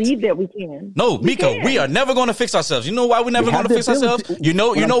have to can't. Believe that we can. No, Miko, we are never going to fix ourselves. You know why we're never going to fix ourselves? You know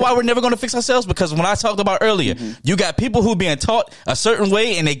why we're never going to fix ourselves? Because when I talked about earlier, you got people who being taught a certain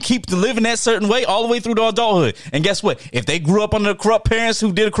way and they keep living that certain way all the way through to adulthood. And guess what? If they grew up under corrupt parents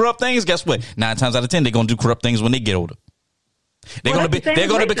who did corrupt things, guess what? 9 times out of 10, they're going to do corrupt things when they get older. They're going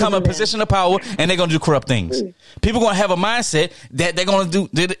to become a position of power and they're going to do corrupt things. People going to have a mindset that they're going to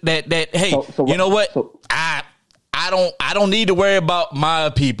do that. Hey, you know what? I don't need to worry about my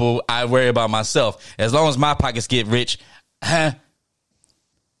people. I worry about myself. As long as my pockets get rich, the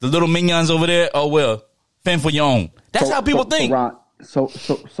little minions over there, oh well, fend for your own. That's how people think. So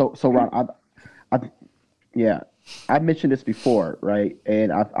Ron, I've mentioned this before, right?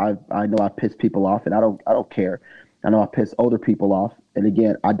 And I know I piss people off, and I don't care. I know I piss older people off, and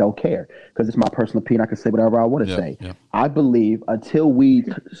again, I don't care because it's my personal opinion. I can say whatever I want to say. Yeah. I believe until we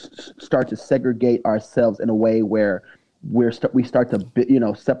start to segregate ourselves in a way where we start to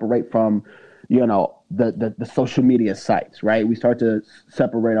separate from the social media sites, right? We start to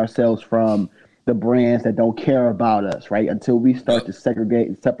separate ourselves from the brands that don't care about us, right? Until we start to segregate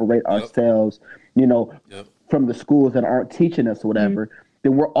and separate ourselves, from the schools that aren't teaching us or whatever.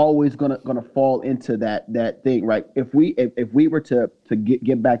 Then we're always gonna fall into that thing, right? If we were to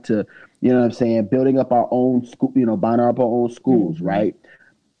get back to, building up our own school, buying up our own schools, right?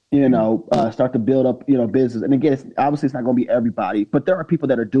 Start to build up, business. And again, it's not going to be everybody, but there are people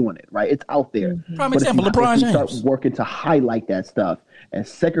that are doing it, right? It's out there. Prime example, LeBron James. Start working to highlight that stuff and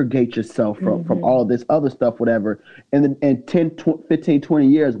segregate yourself from all this other stuff, whatever. And then in 10, 15, 20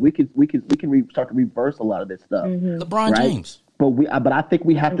 years, we can start to reverse a lot of this stuff. LeBron James. But I think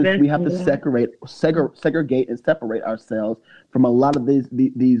we have to segregate and separate ourselves from a lot of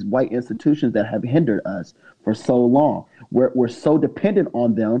these white institutions that have hindered us for so long. We're so dependent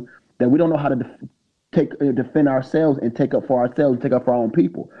on them that we don't know how to defend ourselves and take up for ourselves, take up for our own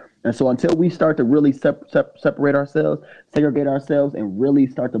people. And so until we start to really separate ourselves, segregate ourselves, and really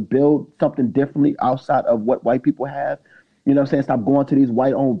start to build something differently outside of what white people have, stop going to these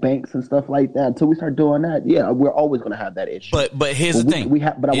white-owned banks and stuff like that. Until we start doing that, we're always going to have that issue. But here's the thing. We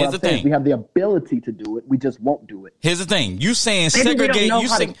have the ability to do it. We just won't do it. Here's the thing. You saying segregate. We don't know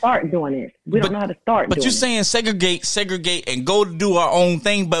how to start doing it. We don't know how to start. But you saying segregate, and go to do our own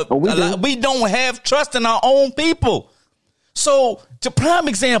thing. But we don't have trust in our own people. So, to prime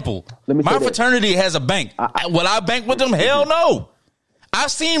example, my fraternity has a bank. Will I bank with them? Hell no. I've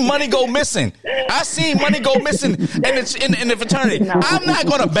seen money go missing. In the fraternity. No. I'm not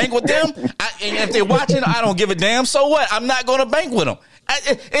going to bank with them. And if they're watching, I don't give a damn. So what? I'm not going to bank with them.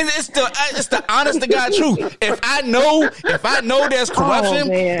 It's the honest to God truth. If I know there's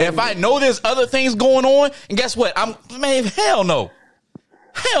corruption, if I know there's other things going on, and guess what? Hell no.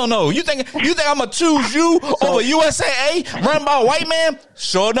 Hell no. You think I'm going to choose you over USAA run by a white man?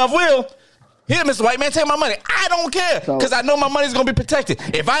 Sure enough will. Here, Mr. White Man, take my money. I don't care because I know my money's going to be protected.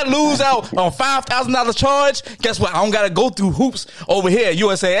 If I lose out on $5,000 charge, guess what? I don't got to go through hoops over here at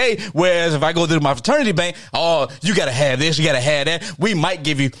USAA. Whereas if I go to my fraternity bank, you got to have this, you got to have that. We might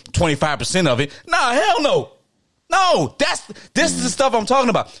give you 25% of it. Nah, hell no. No, this is the stuff I'm talking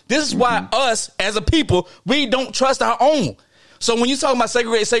about. This is why us as a people, we don't trust our own. So when you talk about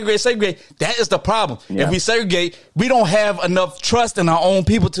segregate, that is the problem. Yeah. If we segregate, we don't have enough trust in our own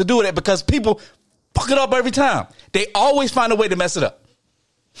people to do that because people fuck it up every time. They always find a way to mess it up.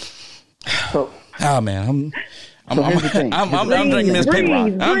 So, I'm drinking this paper.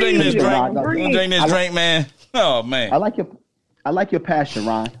 I'm drinking this drink, man. Oh man. I like your passion,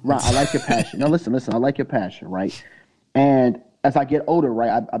 Ron. I like your passion. No, listen. I like your passion, right? And as I get older,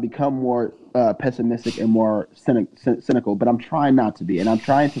 right, I become more pessimistic and more cynical, but I'm trying not to be. And I'm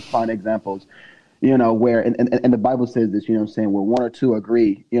trying to find examples, where, and the Bible says this, where one or two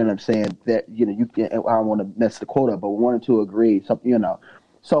agree, that, you can't, I don't want to mess the quote up, but one or two agree, something,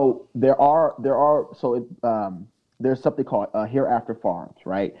 So there's something called Hereafter Farms,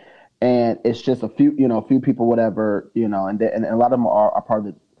 right? And it's just a few people, whatever, and a lot of them are part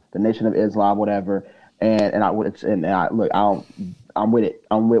of the Nation of Islam, whatever. I'm with it.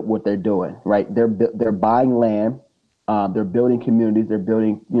 I'm with what they're doing, right? They're buying land, they're building communities, they're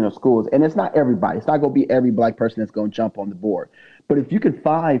building, schools, and it's not everybody. It's not going to be every black person that's going to jump on the board. But if you can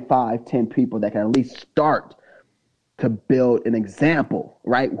find 5-10 people that can at least start to build an example,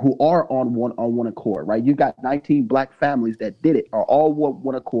 right, who are on one accord, right? You got 19 black families that did it, are all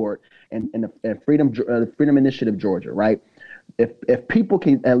one accord, and Freedom Initiative Georgia, right? If people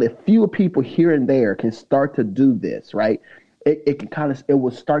can, and if fewer people here and there can start to do this, right, it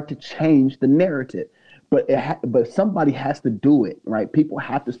will start to change the narrative. But somebody has to do it, right? People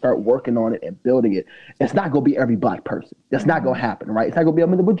have to start working on it and building it. It's not going to be every black person. That's not going to happen, right? It's not going to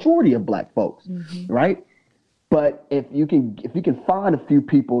be the majority of black folks, right? But if you can find a few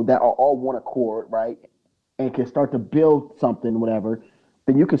people that are all one accord, right, and can start to build something, whatever,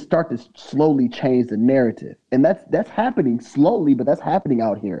 then you can start to slowly change the narrative. And that's happening slowly, but that's happening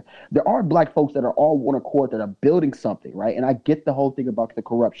out here. There are black folks that are all one accord that are building something, right? And I get the whole thing about the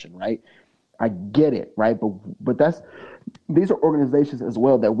corruption, right? I get it, right? But these are organizations as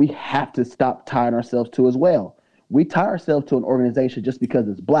well that we have to stop tying ourselves to as well. We tie ourselves to an organization just because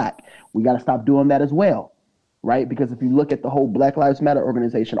it's black. We got to stop doing that as well, right? Because if you look at the whole Black Lives Matter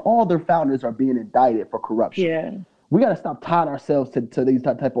organization, all their founders are being indicted for corruption. Yeah. We got to stop tying ourselves to these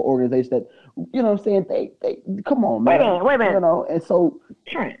type of organizations that, you know what I'm saying? They come on, man. Wait a minute. And so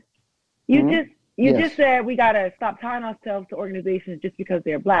Trent, you just said we got to stop tying ourselves to organizations just because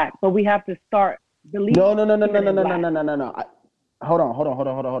they're black, but we have to start believing. No. Hold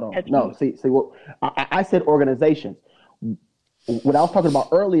on. No, see what I said organizations. What I was talking about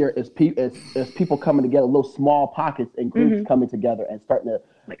earlier is people coming together, little small pockets and groups coming together and starting to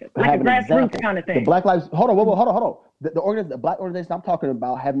like a grassroots kind of thing. The Black Lives. Hold on. The black organizations I'm talking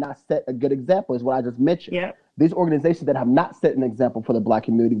about have not set a good example, is what I just mentioned. Yeah. These organizations that have not set an example for the black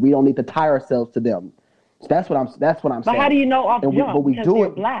community, we don't need to tie ourselves to them. So that's what I'm saying. But how do you know off jump? Because they're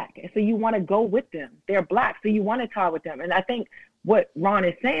it. Black, so you want to go with them. They're black, so you want to tie with them. And I think what Ron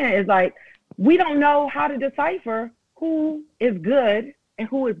is saying is like we don't know how to decipher who is good and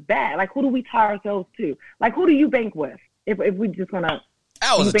who is bad. Like who do we tie ourselves to? Like who do you bank with? If we just gonna.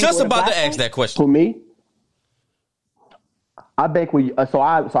 I was just about to ask that question. For me, I bank with. So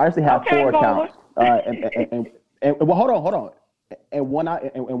I actually have 4 accounts. And well, hold on. And one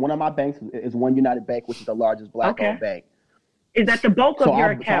of my banks is One United Bank, which is the largest black-owned bank. Is that the bulk of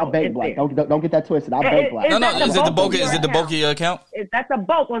your account? So I bank black. Don't get that twisted. I bank black. No. Is it the bulk? Is it the bulk of your account? Is that the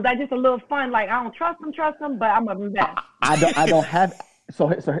bulk? Was that just a little fun? Like I don't trust them, but I'm gonna be back. I don't have. So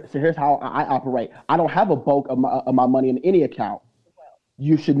here's how I operate. I don't have a bulk of my money in any account.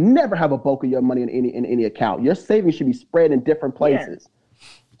 You should never have a bulk of your money in any account. Your savings should be spread in different places. Yeah.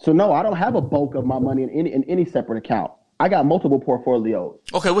 So no, I don't have a bulk of my money in any separate account. I got multiple portfolios.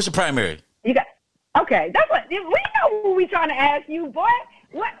 Okay, what's your primary? You got that's what we know. Who we trying to ask you, boy?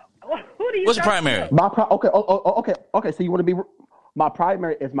 Who do you? What's your primary? Okay. So you want to be my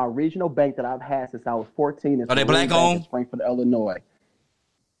primary is my regional bank that I've had since I was 14. Are they black owned? Frankfort, Illinois.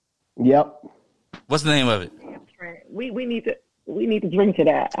 Yep. What's the name of it? We need to drink to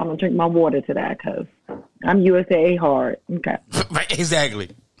that. I'm gonna drink my water to that because I'm USA hard. Okay. Right, exactly.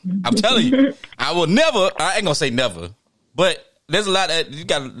 I'm telling you, I ain't gonna say never, but there's a lot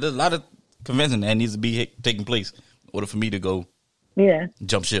of convincing that needs to be taking place in order for me to go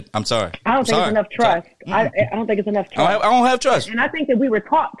jump ship. I'm sorry. I don't think it's enough trust. I don't think it's enough trust. I don't have trust. And I think that we were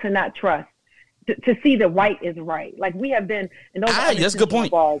taught to not trust, to see that right is right. Like we have been, and those that's a good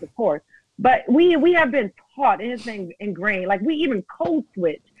point. Bars, of course. But we have been taught, and it's been ingrained. Like we even code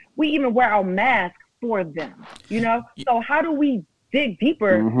switch. We even wear our masks for them. So how do we dig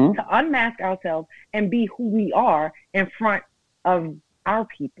deeper to unmask ourselves and be who we are in front of our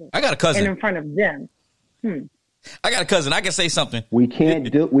people? I got a cousin. And in front of them. I got a cousin. I can say something. We can't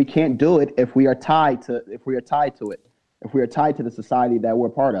do it if we are tied to it. If we are tied to the society that we're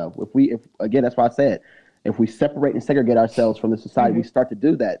part of. If again, that's why I said, if we separate and segregate ourselves from the society, we start to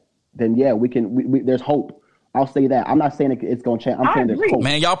do that, then we can. There's hope. I'll say that. I'm not saying it's going to change. I'm saying there's hope.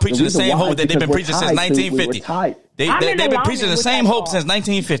 Man, y'all preaching the same hope that they've been preaching since 1950. They've been preaching the same hope since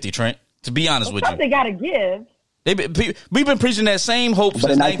 1950, Trent, to be honest with you. They got to give. We've been preaching that same hope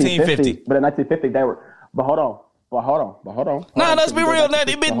since 1950. But in 1950, they were. But hold on. Nah, let's be real. Now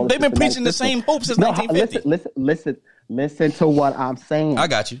they've been preaching the same hope since 1950. Listen to what I'm saying. I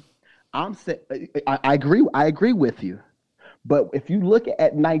got you. I agree. I agree with you. But if you look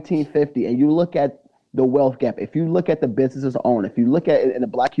at 1950 and you look at the wealth gap, if you look at the businesses owned, if you look at it in the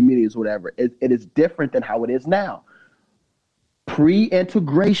Black communities, whatever, it is different than how it is now.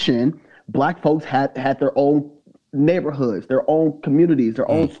 Pre-integration, Black folks had their own neighborhoods, their own communities, their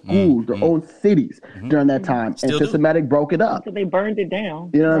own schools, their own cities during that time. Still and Systematic broke it up. So they burned it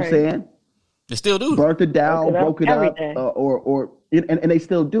down. You know what I'm saying? They still do. Burnt it down, broke it up, and they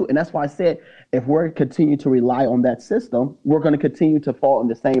still do. And that's why I said, if we're continue to rely on that system, we're going to continue to fall in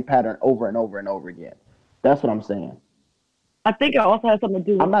the same pattern over and over and over again. That's what I'm saying. I think it also has something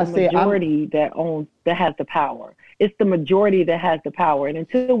to do with the majority that has the power. It's the majority that has the power. And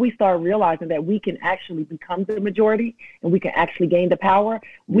until we start realizing that we can actually become the majority and we can actually gain the power,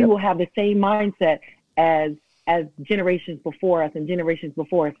 we will have the same mindset as generations before us and generations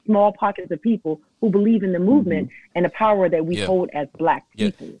before us, small pockets of people who believe in the movement and the power that we hold as Black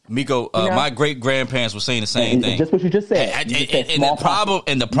people. Miko, my great grandparents were saying the same thing. Just what you just said. And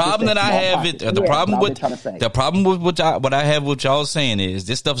the problem that I have, the problem with what I have with y'all saying is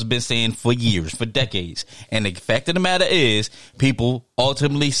this stuff's been saying for years, for decades. And the fact of the matter is, people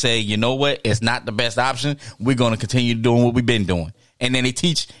ultimately say, you know what, it's not the best option. We're going to continue doing what we've been doing. And then they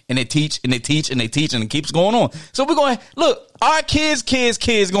teach and they teach and they teach and they teach and it keeps going on. So we're going, look, our kids going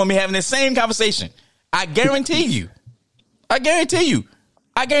to be having the same conversation. I guarantee you.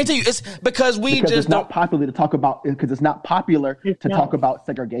 It's because it's not popular to talk about, because it's not popular to talk about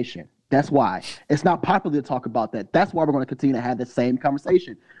segregation. That's why it's not popular to talk about that. That's why we're going to continue to have the same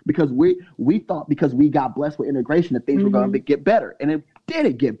conversation, because we thought, because we got blessed with integration, that things were going to get better, and it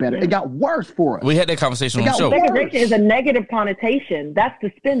didn't get better. It got worse for us. We had that conversation on the show. Segregation is a negative connotation. That's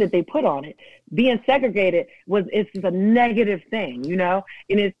the spin that they put on it. Being segregated it's a negative thing, you know,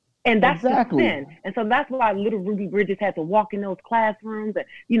 and that's the spin. And so that's why little Ruby Bridges had to walk in those classrooms and,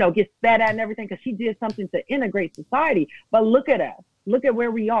 you know, get spat at and everything, because she did something to integrate society. But look at us. Look at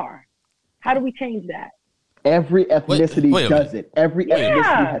where we are. How do we change that? Every ethnicity does it. Every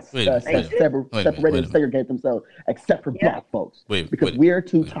ethnicity has separated and segregated themselves, except for Black folks, because we're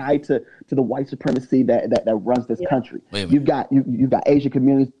too tied to the white supremacy that runs this country. You've got Asian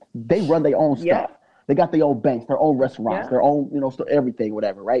communities; they run their own stuff. They got their own banks, their own restaurants, their own, everything,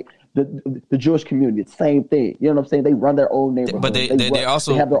 whatever, right? The Jewish community, the same thing. You know what I'm saying? They run their own neighborhood. But they have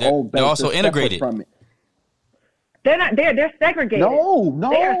their own banks. They're also integrated from it. They're not. They're segregated. No,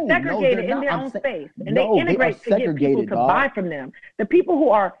 they are segregated in their own space, and they integrate to get people to buy from them. The people who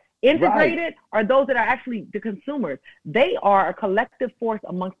are integrated are those that are actually the consumers. They are a collective force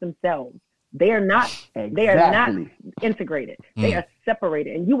amongst themselves. They are not. They are not integrated. They are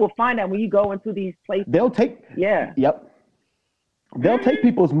separated, and you will find out when you go into these places. They'll take. Yep. They'll take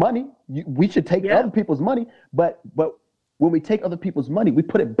people's money. We should take other people's money, but when we take other people's money, we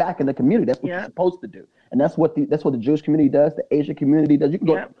put it back in the community. That's what you're supposed to do, and that's what the Jewish community does. The Asian community does. You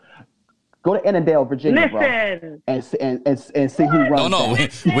can go to Annandale, Virginia, bro, and see who runs. No,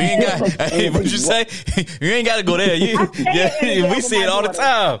 we ain't got. Hey, what you say? You ain't got to go there. We see it all the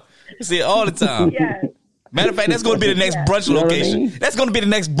time. We see it all the time. Matter of fact, that's going to be the next brunch location. That's going to be the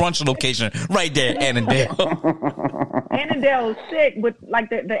next brunch location right there, Annandale. Annandale is sick, but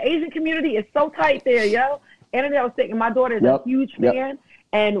like the Asian community is so tight there, yo. Annandale is sick, and my daughter is a huge fan,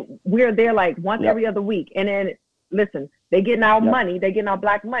 and we're there like once every other week. And then, listen, they getting our money, they getting our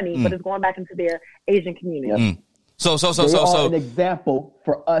Black money, but it's going back into their Asian community. So an example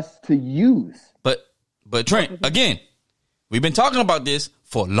for us to use. But Trent, again, we've been talking about this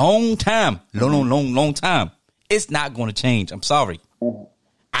for a long time, long time. It's not going to change. I'm sorry.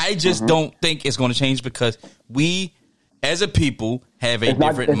 I just don't think it's going to change, because we, as a people, have a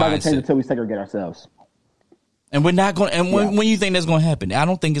different mindset. It's not going to change until we segregate ourselves. And we're not going. And when you think that's going to happen, I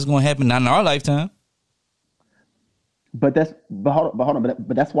don't think it's going to happen. Not in our lifetime. But hold on.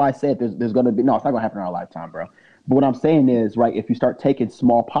 But that's why I said there's going to be it's not going to happen in our lifetime, bro. But what I'm saying is, right, if you start taking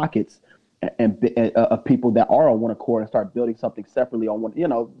small pockets and of people that are on one accord and start building something separately on one,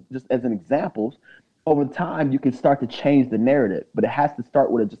 just as an example, over time you can start to change the narrative. But it has to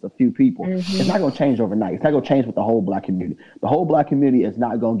start with just a few people. It's not going to change overnight. It's not going to change with the whole Black community. The whole Black community is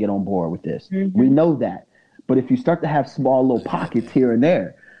not going to get on board with this. We know that. But if you start to have small little pockets here and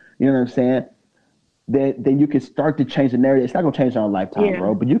there, you know what I'm saying? Then you can start to change the narrative. It's not going to change in our lifetime,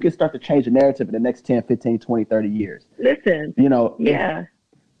 bro. But you can start to change the narrative in the next 10, 15, 20, 30 years. Listen.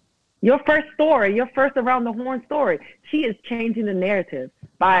 Your first story, your first Around the Horn story, she is changing the narrative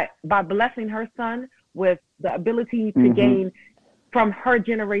by blessing her son with the ability to gain from her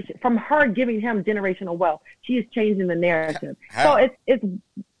generation, from her giving him generational wealth. She is changing the narrative. How? So it's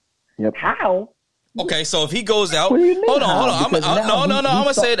how? Okay, so if he goes out, hold on.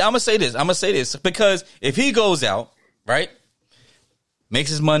 I'm gonna say this because if he goes out, right, makes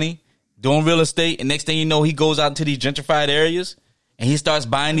his money, doing real estate, and next thing you know, he goes out to these gentrified areas and he starts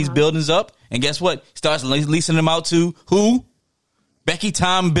buying these buildings up. And guess what? He starts leasing them out to who? Becky,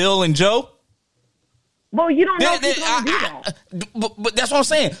 Tom, Bill, and Joe. Well, you don't know if he's going to do that. But that's what I'm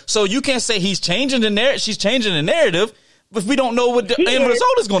saying. So you can't say he's changing the narrative. She's changing the narrative, but we don't know what the end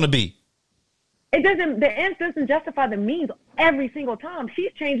result is going to be. It doesn't. The ends doesn't justify the means every single time.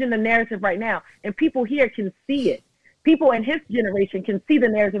 She's changing the narrative right now, and people here can see it. People in his generation can see the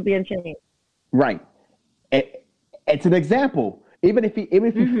narrative being changed. Right. It's an example. Even if he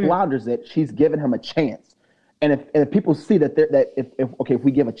flounders it, she's giving him a chance. And if people see that if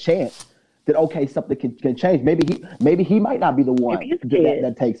we give a chance, that okay, something can change. Maybe he might not be the one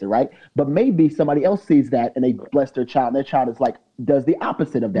that takes it, right? But maybe somebody else sees that and they bless their child. And their child is like does the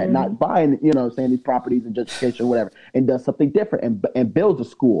opposite of that, not buying saying these properties and gentrification or whatever, and does something different and builds a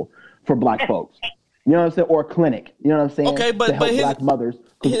school for Black folks. You know what I'm saying? Or a clinic. You know what I'm saying? Okay, but to help Black mothers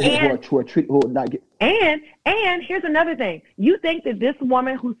who are not get. And here's another thing. You think that this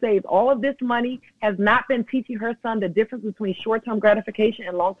woman who saves all of this money has not been teaching her son the difference between short-term gratification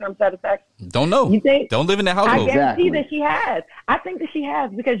and long-term satisfaction? Don't know. You think? Don't live in that household. I guarantee that she has. I think that she has,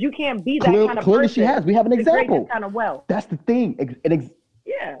 because you can't be that kind of person. Clearly she has. We have an example. Kind of wealth. That's the thing.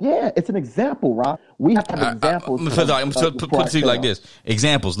 Yeah, it's an example, Rob. We have to have examples. I'm going to put it to you like this.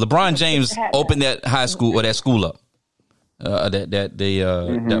 Examples. LeBron James opened that high school or that school up. What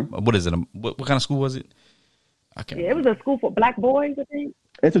is it? What kind of school was it? I can't remember. It was a school for Black boys, I think.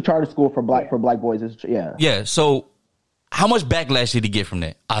 It's a charter school for Black boys. Yeah. So how much backlash did he get from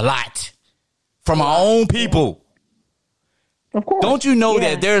that? A lot. From our own people. Of course. Don't you know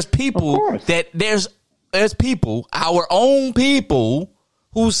that there's people there's people, our own people,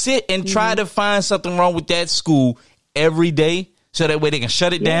 who sit and try to find something wrong with that school every day so that way they can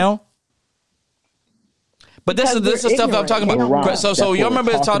shut it down? But this is the stuff I'm talking about. So you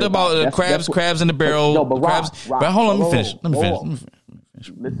remember talking about crabs in the barrel. No, but Rob, hold on,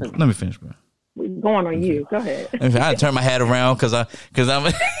 let me finish, bro. We're going on you. Go ahead. I turn my hat around because I'm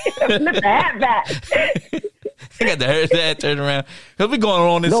the hat back. I got the hat turned around because we're going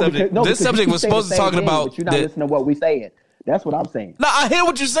on this subject. This subject was supposed to talk about. But you're not listening to what we're saying. That's what I'm saying. No, I hear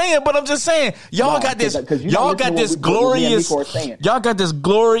what you're saying, but I'm just saying y'all got this glorious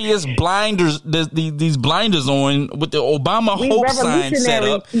blinders, these blinders on with the Obama hope sign set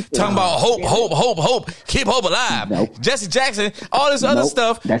up, talking about hope, keep hope alive. Nope. Jesse Jackson, all this other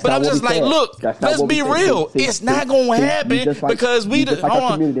stuff. But I'm just like, look, let's be real. It's not going to happen because we.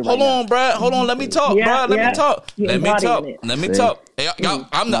 Hold on, bro. Hold on. Let me talk, bro. Let me talk. Y'all,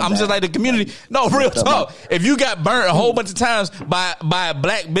 I'm just like the community. No, real talk. If you got burnt a whole bunch of times by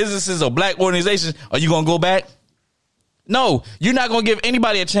Black businesses or Black organizations, are you gonna go back? No, you're not gonna give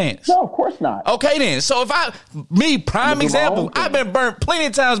anybody a chance. No, of course not. Okay, then. So prime example, I've been burnt plenty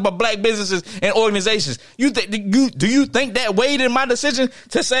of times by Black businesses and organizations. Do you think that weighed in my decision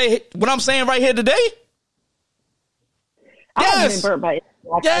to say what I'm saying right here today? Yes.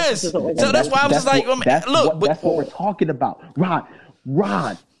 Yes. So that's why I'm just like, look. That's what we're talking about, Ron.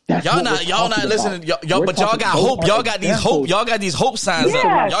 Y'all not listening. Y'all got hope. Y'all got these hope. Y'all got these hope signs up.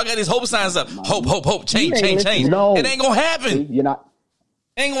 Y'all got these hope signs up. Hope. Change. No, it ain't gonna happen. You're not.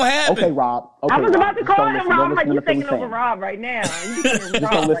 Ain't gonna happen. Okay, Rob. I was about to call him Rob. Like you're taking over Rob right now. Just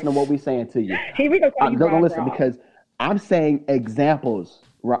don't listen to what we're saying to you. Don't listen because I'm saying examples,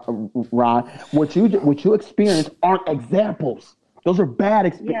 Ron. What you experience aren't examples. Those are bad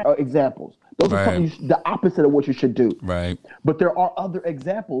examples. Those are the opposite of what you should do. Right. But there are other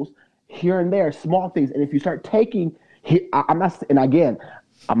examples here and there, small things. And if you start taking, I'm not. And again,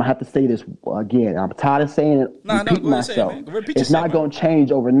 I'm gonna have to say this again. I'm tired of saying it. Repeat myself. It's not going to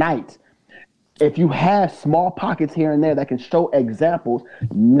change overnight. If you have small pockets here and there that can show examples,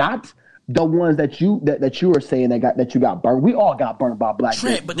 not the ones that you were saying that you got burned. We all got burned by Black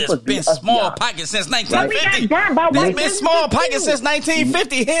Trent, but there's been small pockets since 1950. There's been small pockets since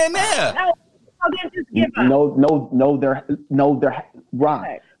 1950 here and there.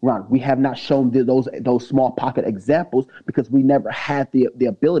 Ron, we have not shown those small pocket examples because we never had the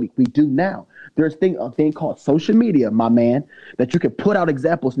ability. We do now. There's a thing called social media, my man, that you can put out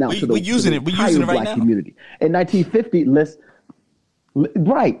examples now to the Black community. In 1950,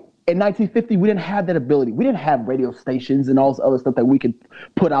 in 1950, we didn't have that ability. We didn't have radio stations and all this other stuff that we could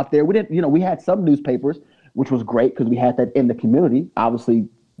put out there. We didn't, we had some newspapers, which was great because we had that in the community. Obviously,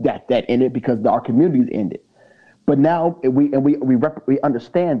 that ended because our communities ended. But now we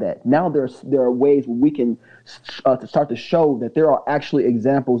understand that now there are ways we can to start to show that there are actually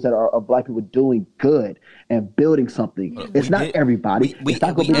examples that are of Black people doing good and building something. It's not everybody. It's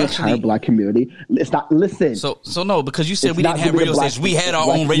not going to be the entire Black community. It's not. Listen. So no, because you said we didn't have radio stations. We had our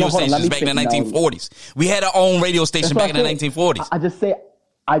own radio stations back in the 1940s. We had our own radio station back in the 1940s.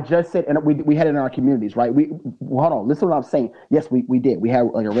 I just said, and we had it in our communities, right? Hold on. Listen to what I'm saying. Yes, we did. We had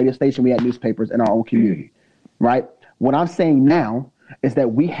like a radio station. We had newspapers in our own community. Right. What I'm saying now is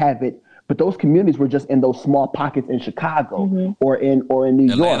that we have it, but those communities were just in those small pockets in Chicago or in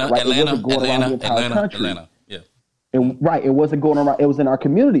New York, right? It wasn't going around the entire country. Yeah. Right. It wasn't going around. It was in our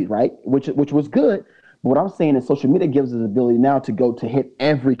communities, right? Which was good. But what I'm saying is social media gives us the ability now to go to hit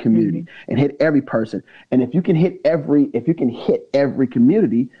every community and hit every person. And if you can hit every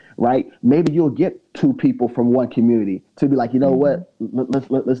community, right, maybe you'll get 2 people from one community to be like, you know what,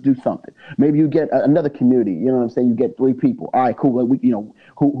 let's do something. Maybe you get another community, you know what I'm saying? You get 3 people. All right, cool. We,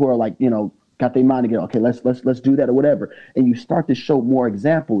 who are like, got their mind together. Okay, let's do that or whatever. And you start to show more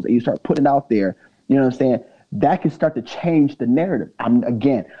examples and you start putting it out there, you know what I'm saying? That can start to change the narrative. I'm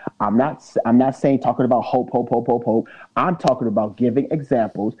not saying talking about hope. I'm talking about giving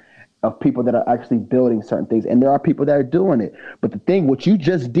examples of people that are actually building certain things, and there are people that are doing it. But the thing, what you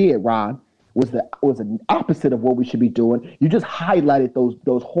just did, Ron, was an opposite of what we should be doing. You just highlighted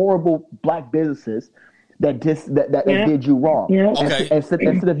those horrible Black businesses that did you wrong. Yeah. Okay.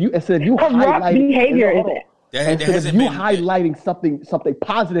 Instead of you highlighting behavior is it? Highlighting something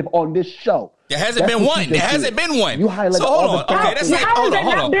positive on this show. There hasn't been one. You highlighted so hold on. Okay, that's like hold on.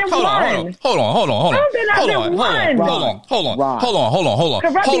 Hold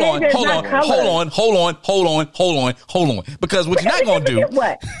on. Because what you're not gonna do,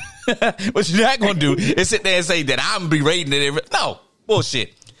 what you're not gonna do is sit there and say that I'm berating it. No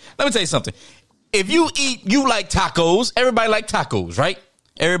bullshit. Let me tell you something. If you like tacos, everybody like tacos, right?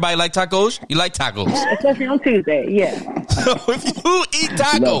 Everybody like tacos? You like tacos. Especially on Tuesday, yeah. So if you eat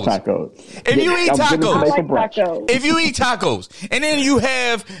tacos, if you eat tacos, and then you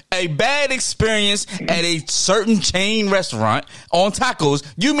have a bad experience at a certain chain restaurant on tacos,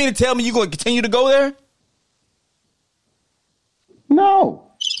 you mean to tell me you're going to continue to go there? No.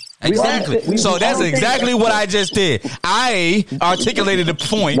 Exactly. So that's exactly what I just did. I articulated the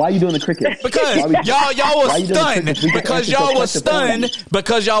point. Why are you doing the cricket? Because y'all was stunned. Because y'all was stunned.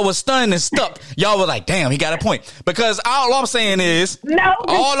 Because y'all was stunned and stuck. Y'all were like, damn, he got a point. Because all I'm saying is,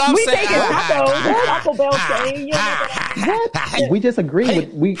 we disagree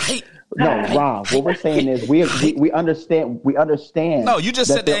with No, Rob. What we're saying is we understand. We understand. No, you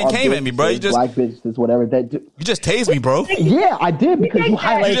just sat there and came at me, bro. You just Black businesses, whatever that. You just tased me, bro. Yeah, I did because you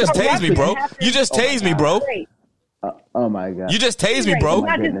highlighted. You just tased me, bro. You just tased me, bro. Oh my God! You just tased me, bro.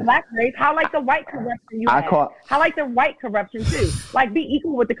 Not just Black race. How like the white corruption you had? How like the white corruption too? Like be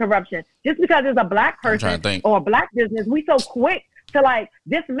equal with the corruption. Just because it's a Black person or a Black business, we so quick to like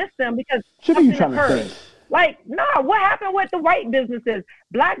dismiss them because something occurred. Like, no, what happened with the white businesses?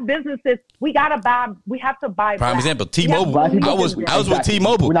 Black businesses, we have to buy. Prime example, T-Mobile. I was with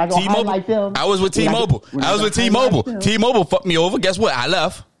T-Mobile. I was with T-Mobile. T-Mobile fucked me over. Guess what? I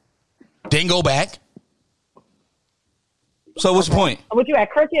left. Didn't go back. So what's the point? What you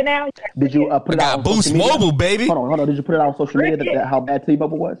at Cricket now? Did you put it out on Boost Mobile, baby. Hold on. Did you put it out on social media how bad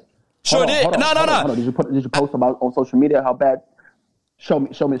T-Mobile was? Sure did. No. Did you post about on social media how bad? Show me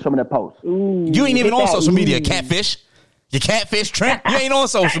that post. Ooh, you ain't even on social media, catfish. You catfish, Trent. You ain't on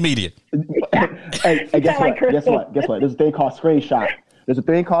social media. Hey, guess what? There's a thing called screenshot.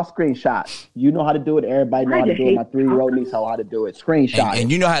 You know how to do it. Everybody know how to do it. My 3-year-old niece know how to do it. Screenshot.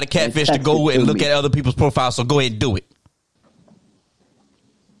 And you know how to catfish to go and look at other people's profiles. So go ahead and do it.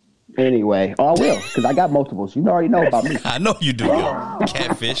 Anyway, I will because I got multiples. You already know about me. I know you do, yo.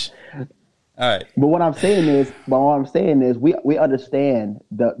 Catfish. All right. But what I'm saying is we understand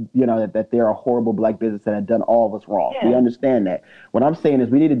that there are horrible Black businesses that have done all of us wrong. Yeah. We understand that. What I'm saying is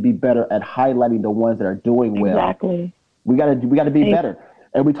we need to be better at highlighting the ones that are doing well. Exactly. We got to be better.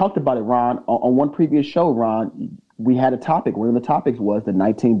 And we talked about it, Ron, on one previous show, Ron. We had a topipic. One of the topics was the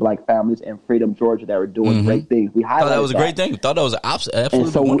 19 Black families in Freedom, Georgia that were doing great things. We highlighted thought that was a great thing. Thought that was an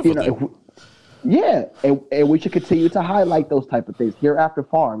absolutely wonderful thing. Yeah, and we should continue to highlight those type of things. Hereafter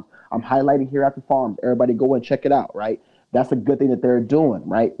Farms. I'm highlighting Hereafter Farms. Everybody go and check it out, right? That's a good thing that they're doing,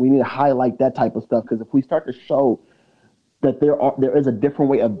 right? We need to highlight that type of stuff because if we start to show that there is a different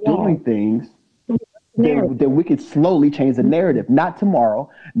way of doing things, then we could slowly change the narrative. Not tomorrow,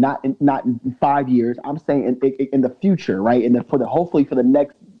 not in 5 years. I'm saying in the future, right? And hopefully for the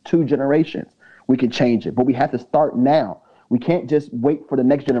next 2 generations, we can change it. But we have to start now. We can't just wait for the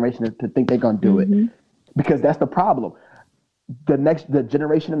next generation to think they're going to do it. because that's the problem. The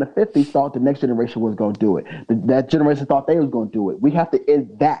generation in the 50s thought the next generation was going to do it. That generation thought they was going to do it. We have to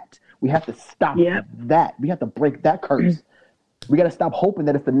end that. We have to stop that. We have to break that curse. We got to stop hoping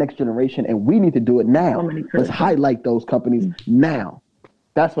that it's the next generation, and we need to do it now. Let's highlight those companies now.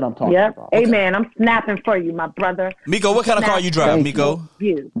 That's what I'm talking about. Hey, man, I'm snapping for you, my brother. Miko, what kind of car you drive, Miko?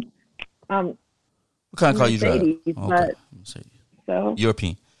 You. What kind of car you drive? Okay. So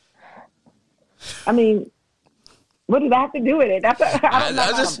European. I mean, what does that have to do with it? I don't know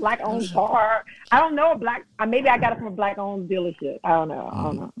about a black-owned car. I don't know a black. Maybe I got it from a black-owned dealership. I don't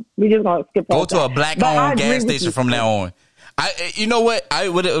know. We just gonna skip. Go to a black-owned gas station from now on. You know what?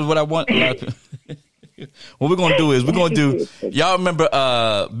 What I want. What we're gonna do is we're gonna do. Y'all remember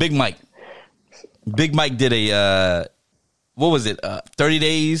Big Mike? Big Mike did a what was it? 30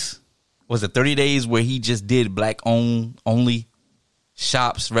 days. Was it 30 days where he just did black-owned only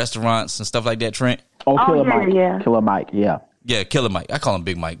shops, restaurants, and stuff like that? Trent. Killer Mike. Yeah. Killer Mike. Yeah. Yeah, Killer Mike. I call him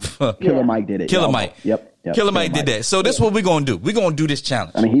Big Mike. Killer Mike did it. Killer Mike. Yep. Killer Mike did that. So this is what we're gonna do. We're gonna do this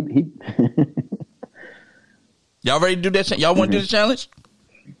challenge. I mean, he Y'all ready to do that? Y'all want to do the challenge?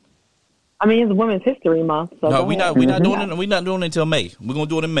 I mean, it's Women's History Month. So no, we're not doing it. We're not doing it until May. We're gonna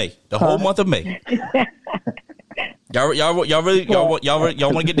do it in May, the whole month of May. Y'all really want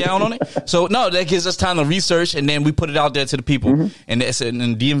to get down on it? So no, that gives us time to research, and then we put it out there to the people, and that's in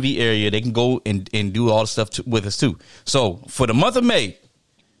the DMV area. They can go and do all the stuff with us too. So for the month of May,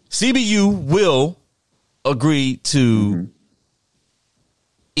 CBU will agree to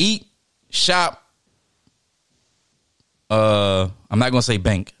eat, shop. I'm not gonna say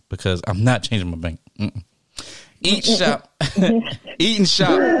bank because I'm not changing my bank. Eat, shop, eat and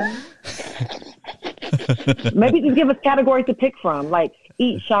shop. Maybe just give us categories to pick from, like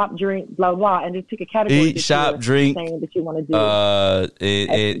eat, shop, drink, blah blah, and just pick a category. Eat, shop, drink. Saying that you want to do.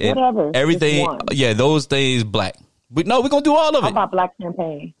 Whatever. Everything. Yeah, those days black. But no, we're gonna do all of it. How about black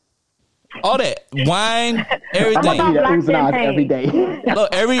champagne? All that wine, everything. Every day.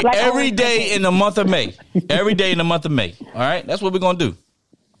 Look, every day in the month of May. Every day in the month of May. All right, that's what we're gonna do.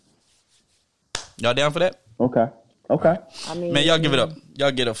 Y'all down for that? Okay. I mean, man, y'all give it up.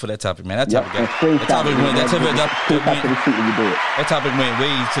 Y'all get up for that topic, man. That topic went. That topic went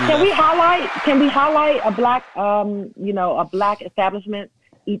way to the left. Can we highlight a black, a black establishment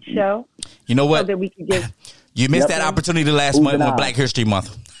each show? You know what? So that we can give. You missed that opportunity last month with Black History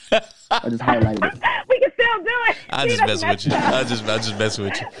Month. I just highlighted it. We can still do it. I just mess with you. I just mess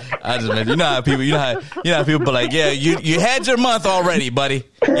with you. You know how people. You know how people be like, yeah, you had your month already, buddy.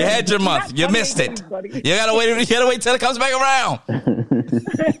 You had your month. You missed it. You gotta wait. You gotta wait till it comes back around.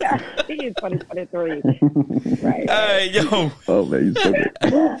 He is 2023. Right. All right, yo. Oh man, you stupid.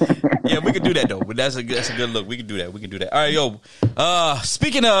 Yeah, we can do that though. But that's a good look. We can do that. All right, yo.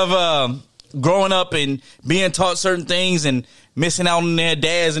 Speaking of growing up and being taught certain things and missing out on their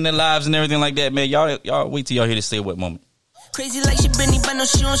dads and their lives and everything like that, man. Y'all wait till y'all hear this Say What moment. Crazy like she Benny, but no,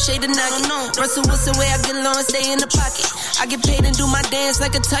 she don't shade the noggin. Russell Wilson, way I get low and stay in the pocket. I get paid and do my dance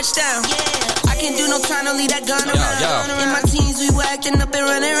like a touchdown. Yeah, I can't do no time to leave that gun around. In my teens, we were acting up and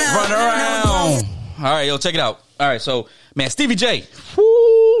running around. All right, yo, check it out. All right, so, man, Stevie J.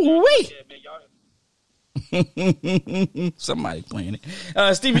 Woo-wee. Somebody playing it.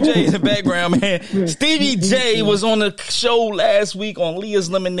 Stevie J in the background, man. Stevie J was on the show last week on Leah's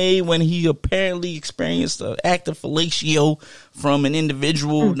Lemonade when he apparently experienced an act of fellatio from an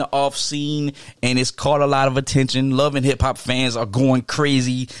individual in the off scene, and it's caught a lot of attention. Love and hip hop fans are going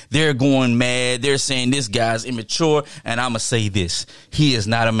crazy. They're going mad. They're saying this guy's immature, and I'm gonna say this: he is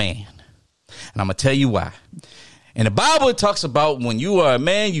not a man, and I'm gonna tell you why. And the Bible, it talks about when you are a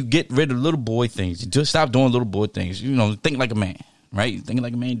man, you get rid of little boy things. You just stop doing little boy things. You know, think like a man, right? You think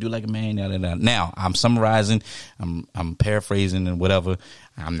like a man, do like a man. Now, I'm summarizing, I'm paraphrasing and whatever.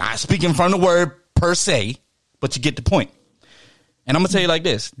 I'm not speaking from the word per se, but you get the point. And I'm going to tell you like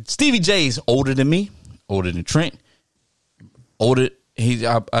this. Stevie J is older than me, older than Trent, older.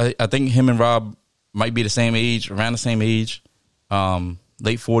 I think him and Rob might be the same age, around the same age, late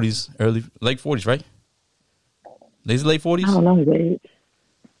 40s, right? Is it late 40s? I don't know, babe.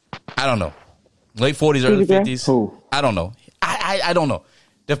 I don't know. Late 40s, early 50s. Who? I don't know. I don't know.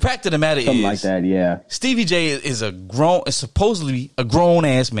 The fact of the matter Something like that, yeah. Stevie J is supposedly a grown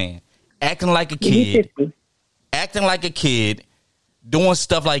ass man, acting like a kid, doing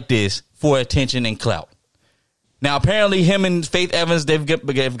stuff like this for attention and clout. Now, apparently, him and Faith Evans, they've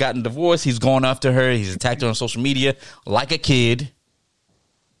gotten divorced. He's gone after her. He's attacked her on social media like a kid.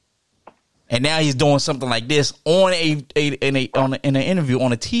 And now he's doing something like this on in an interview,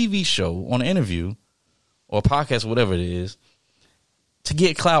 on a TV show, on an interview or a podcast, whatever it is, to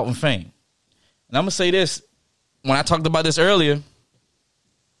get clout and fame. And I'm gonna say this: when I talked about this earlier,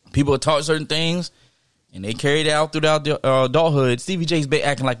 people are taught certain things, and they carried it out throughout their adulthood. Stevie J's been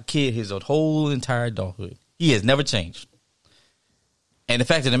acting like a kid his whole entire adulthood. He has never changed. And the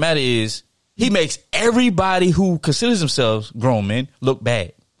fact of the matter is, he makes everybody who considers themselves grown men look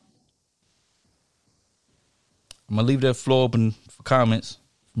bad. I'm gonna leave that floor open for comments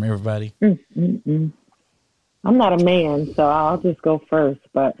from everybody. I'm not a man, so I'll just go first.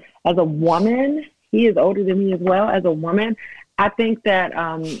 But as a woman, he is older than me as well. As a woman, I think that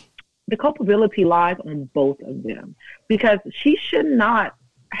the culpability lies on both of them, because she should not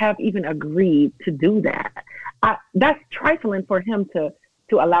have even agreed to do that. That's trifling for him to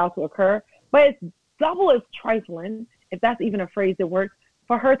allow to occur, but it's double as trifling, if that's even a phrase that works,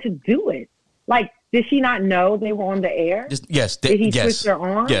 for her to do it. Like, did she not know they were on the air? Yes. Did he twist her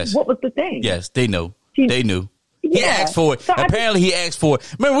arm? Yes. What was the thing? Yes, they know. They knew. Yeah. He asked for it. So apparently, he asked for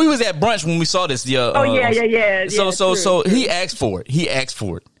it. Remember, we was at brunch when we saw this. Yeah. So he asked for it. He asked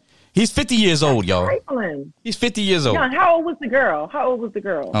for it. He's 50 years old, y'all. Trifling. He's 50 years old. John, how old was the girl? I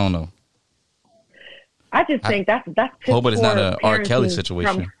don't know. I just think that's hope it's not an R. Kelly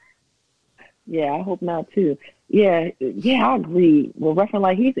situation. Yeah, I hope not too. Yeah, I agree. Well, reference,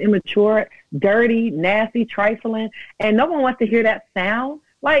 like, he's immature, dirty, nasty, trifling, and no one wants to hear that sound.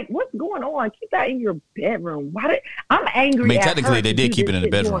 Like, what's going on? Keep that in your bedroom. I'm angry. I mean, technically, they did keep it in the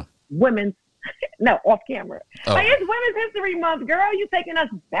bedroom. Women's, no, off camera. Oh. Like, it's Women's History Month, girl. You taking us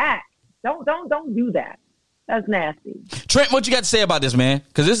back? Don't do that. That's nasty. Trent, what you got to say about this, man?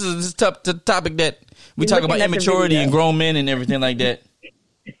 Because this is tough topic that we talk about immaturity and grown men and everything like that.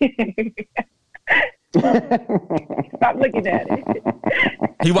 Stop looking at it.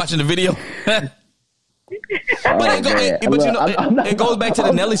 He watching the video. It goes back to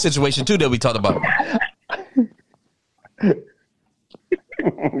the Nelly situation too that we talked about.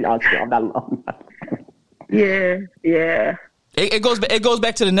 I'm not. Yeah. It goes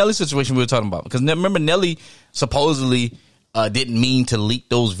back to the Nelly situation we were talking about, because remember, Nelly supposedly didn't mean to leak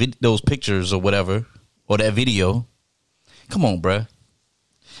those pictures or whatever, or that video. Come on, bruh.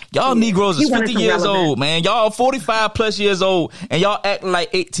 Y'all Negroes is 50 years old, man. Y'all 45 plus years old, and y'all acting like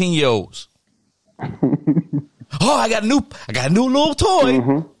 18-year-olds. Oh, I got a new little toy.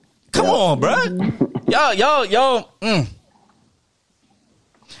 Mm-hmm. Come on, bruh. Y'all.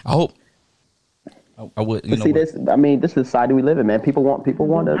 I hope. I would. You know, see this. I mean, this is the society we live in, man. People want to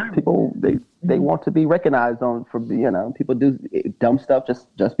want to be recognized on for people do dumb stuff just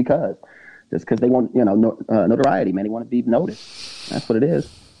because they want notoriety, man. They want to be noticed. That's what it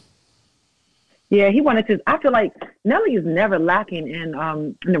is. Yeah, he wanted to. I feel like Nelly is never lacking in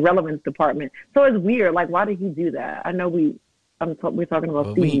the relevance department. So it's weird. Like, why did he do that? I know we're talking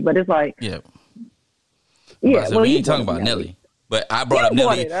about Stevie, but it's like, we ain't talking about Nelly. But I brought up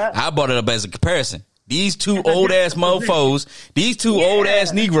Nelly. I brought it up as a comparison. These two old ass mofos, these two old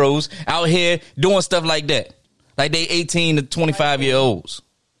ass Negroes out here doing stuff like that, like they 18 to 25 year olds.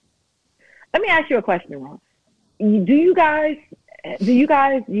 Let me ask you a question, Ron. You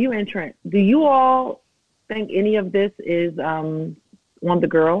and Trent, do you all think any of this is on the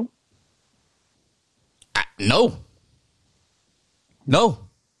girl? No.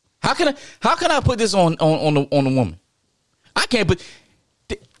 How can I put this on the woman? I can't put.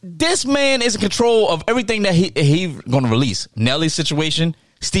 This man is in control of everything that he going to release. Nelly's situation.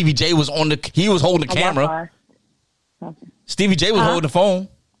 Stevie J was he was holding the camera. Stevie J was holding the phone.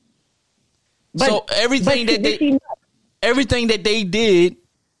 So everything that they did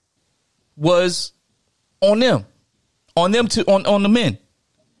was on them on the men.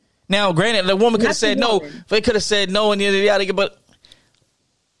 Now, granted, the woman could have said no. They could have said no and yada, but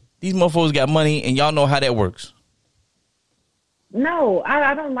these motherfuckers got money, and y'all know how that works. No,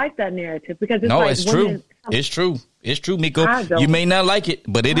 I don't like that narrative, because it's true. It's true. It's true, Miko. You may not like it,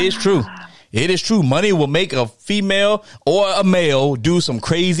 but it is true. It is true. Money will make a female or a male do some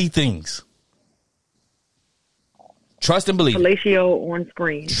crazy things. Trust and believe. Fellatio on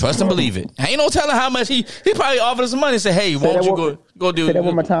screen. Trust and believe it. Ain't no telling how much he probably offered us some money and said, "Hey, won't you go do?" Say that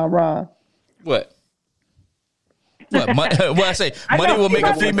one more time, Ron. What? What I say? Money will make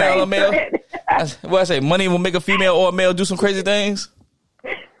a female or male. What I say? Money will make a female or a male do some crazy things.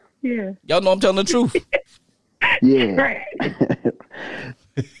 Yeah. Y'all know I'm telling the truth. Yeah.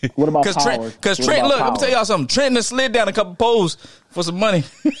 What about power? Because Trent, look, let me tell y'all something. Trent has slid down a couple poles for some money.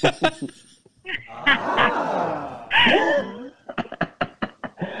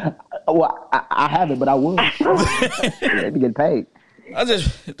 Well, I haven't, but I would. They'd be getting paid. I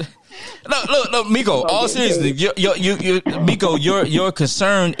just look, Miko. All seriously, Miko, your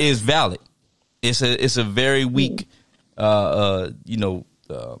concern is valid. It's a very weak,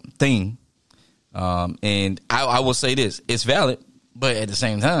 thing. And I will say this: it's valid, but at the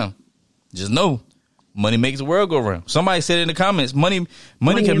same time, just know money makes the world go round. Somebody said in the comments, money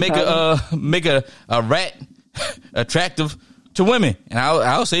can make a rat attractive to women, and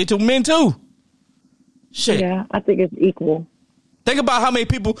I'll say to men too. Shit. Yeah, I think it's equal. Think about how many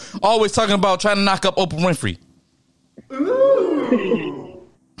people always talking about trying to knock up Oprah Winfrey.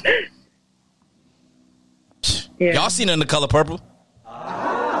 Yeah. Y'all seen her in The Color Purple?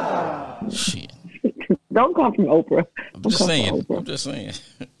 Shit. Don't come from Oprah. I'm just saying.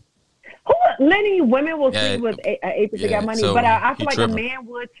 Many women will sleep with April to get money, so but I feel like tripping. a man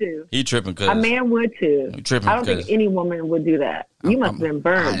would too. He tripping because a man would too. I don't think because any woman would do that. You must have been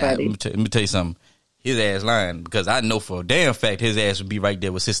burned, buddy. Let me tell you something. His ass lying because I know for a damn fact his ass would be right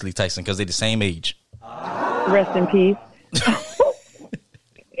there with Cicely Tyson because they're the same age. Rest in peace.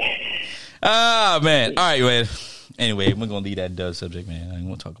 Ah, man. All right, man. Anyway, we're gonna leave that subject, man. I ain't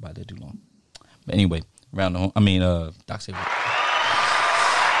gonna talk about that too long. But anyway, Doc said.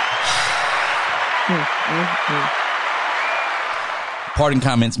 Parting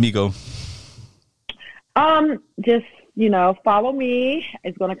comments, Miko. Just follow me.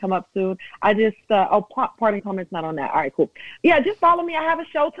 It's gonna come up soon. Parting comments not on that. All right, cool. Yeah, just follow me. I have a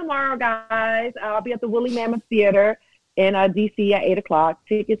show tomorrow, guys. I'll be at the Woolly Mammoth Theater in DC at 8:00.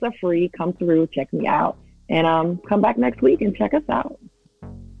 Tickets are free. Come through, check me out, and come back next week and check us out.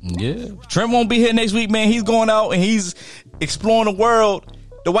 Yeah, Trent won't be here next week, man. He's going out and he's exploring the world.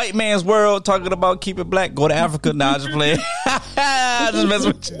 The white man's world, talking about keep it black, go to Africa. Nah, just playing. Just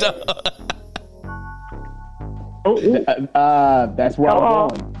messing with you, dog. That's where I'm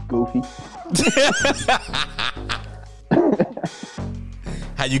going, Goofy.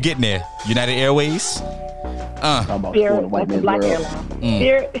 How you getting there? United Airways? Spirit, white man's black world. airline.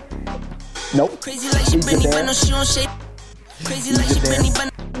 Spirit. Nope. Crazy like she Benny, but no, she don't shake. Crazy like she Benny,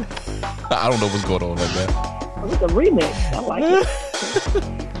 but I don't know what's going on right now. It was a remix. I like it.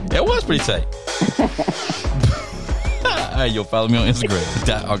 That was pretty tight. All right, yo, follow me on Instagram.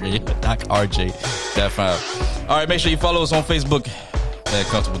 DocRJ.5. All right, make sure you follow us on Facebook at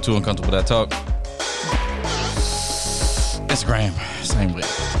Comfortable2 and Comfortable.talk. Instagram, same way.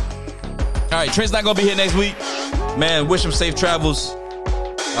 All right, Trent's not going to be here next week. Man, wish him safe travels.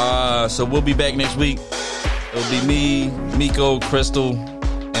 So we'll be back next week. It'll be me, Miko, Crystal,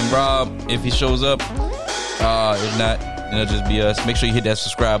 and Rob if he shows up. If not, it'll just be us. Make sure you hit that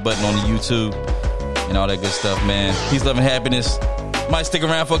subscribe button on the YouTube and all that good stuff, man. Peace, love, and happiness. Might stick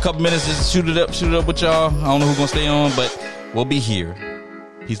around for a couple minutes just to shoot it up with y'all. I don't know who's gonna stay on, but we'll be here.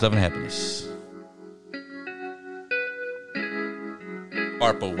 Peace, love, and happiness.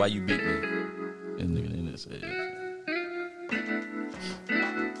 Harpo, why you beat me?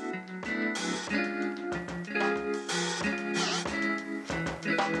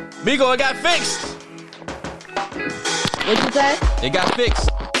 Migo, it got fixed. What'd you say? It got fixed.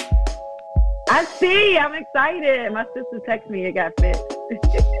 I see. I'm excited. My sister texted me. It got fixed.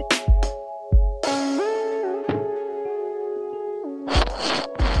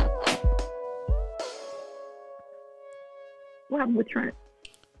 What happened with Trent?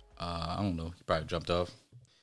 I don't know. He probably jumped off.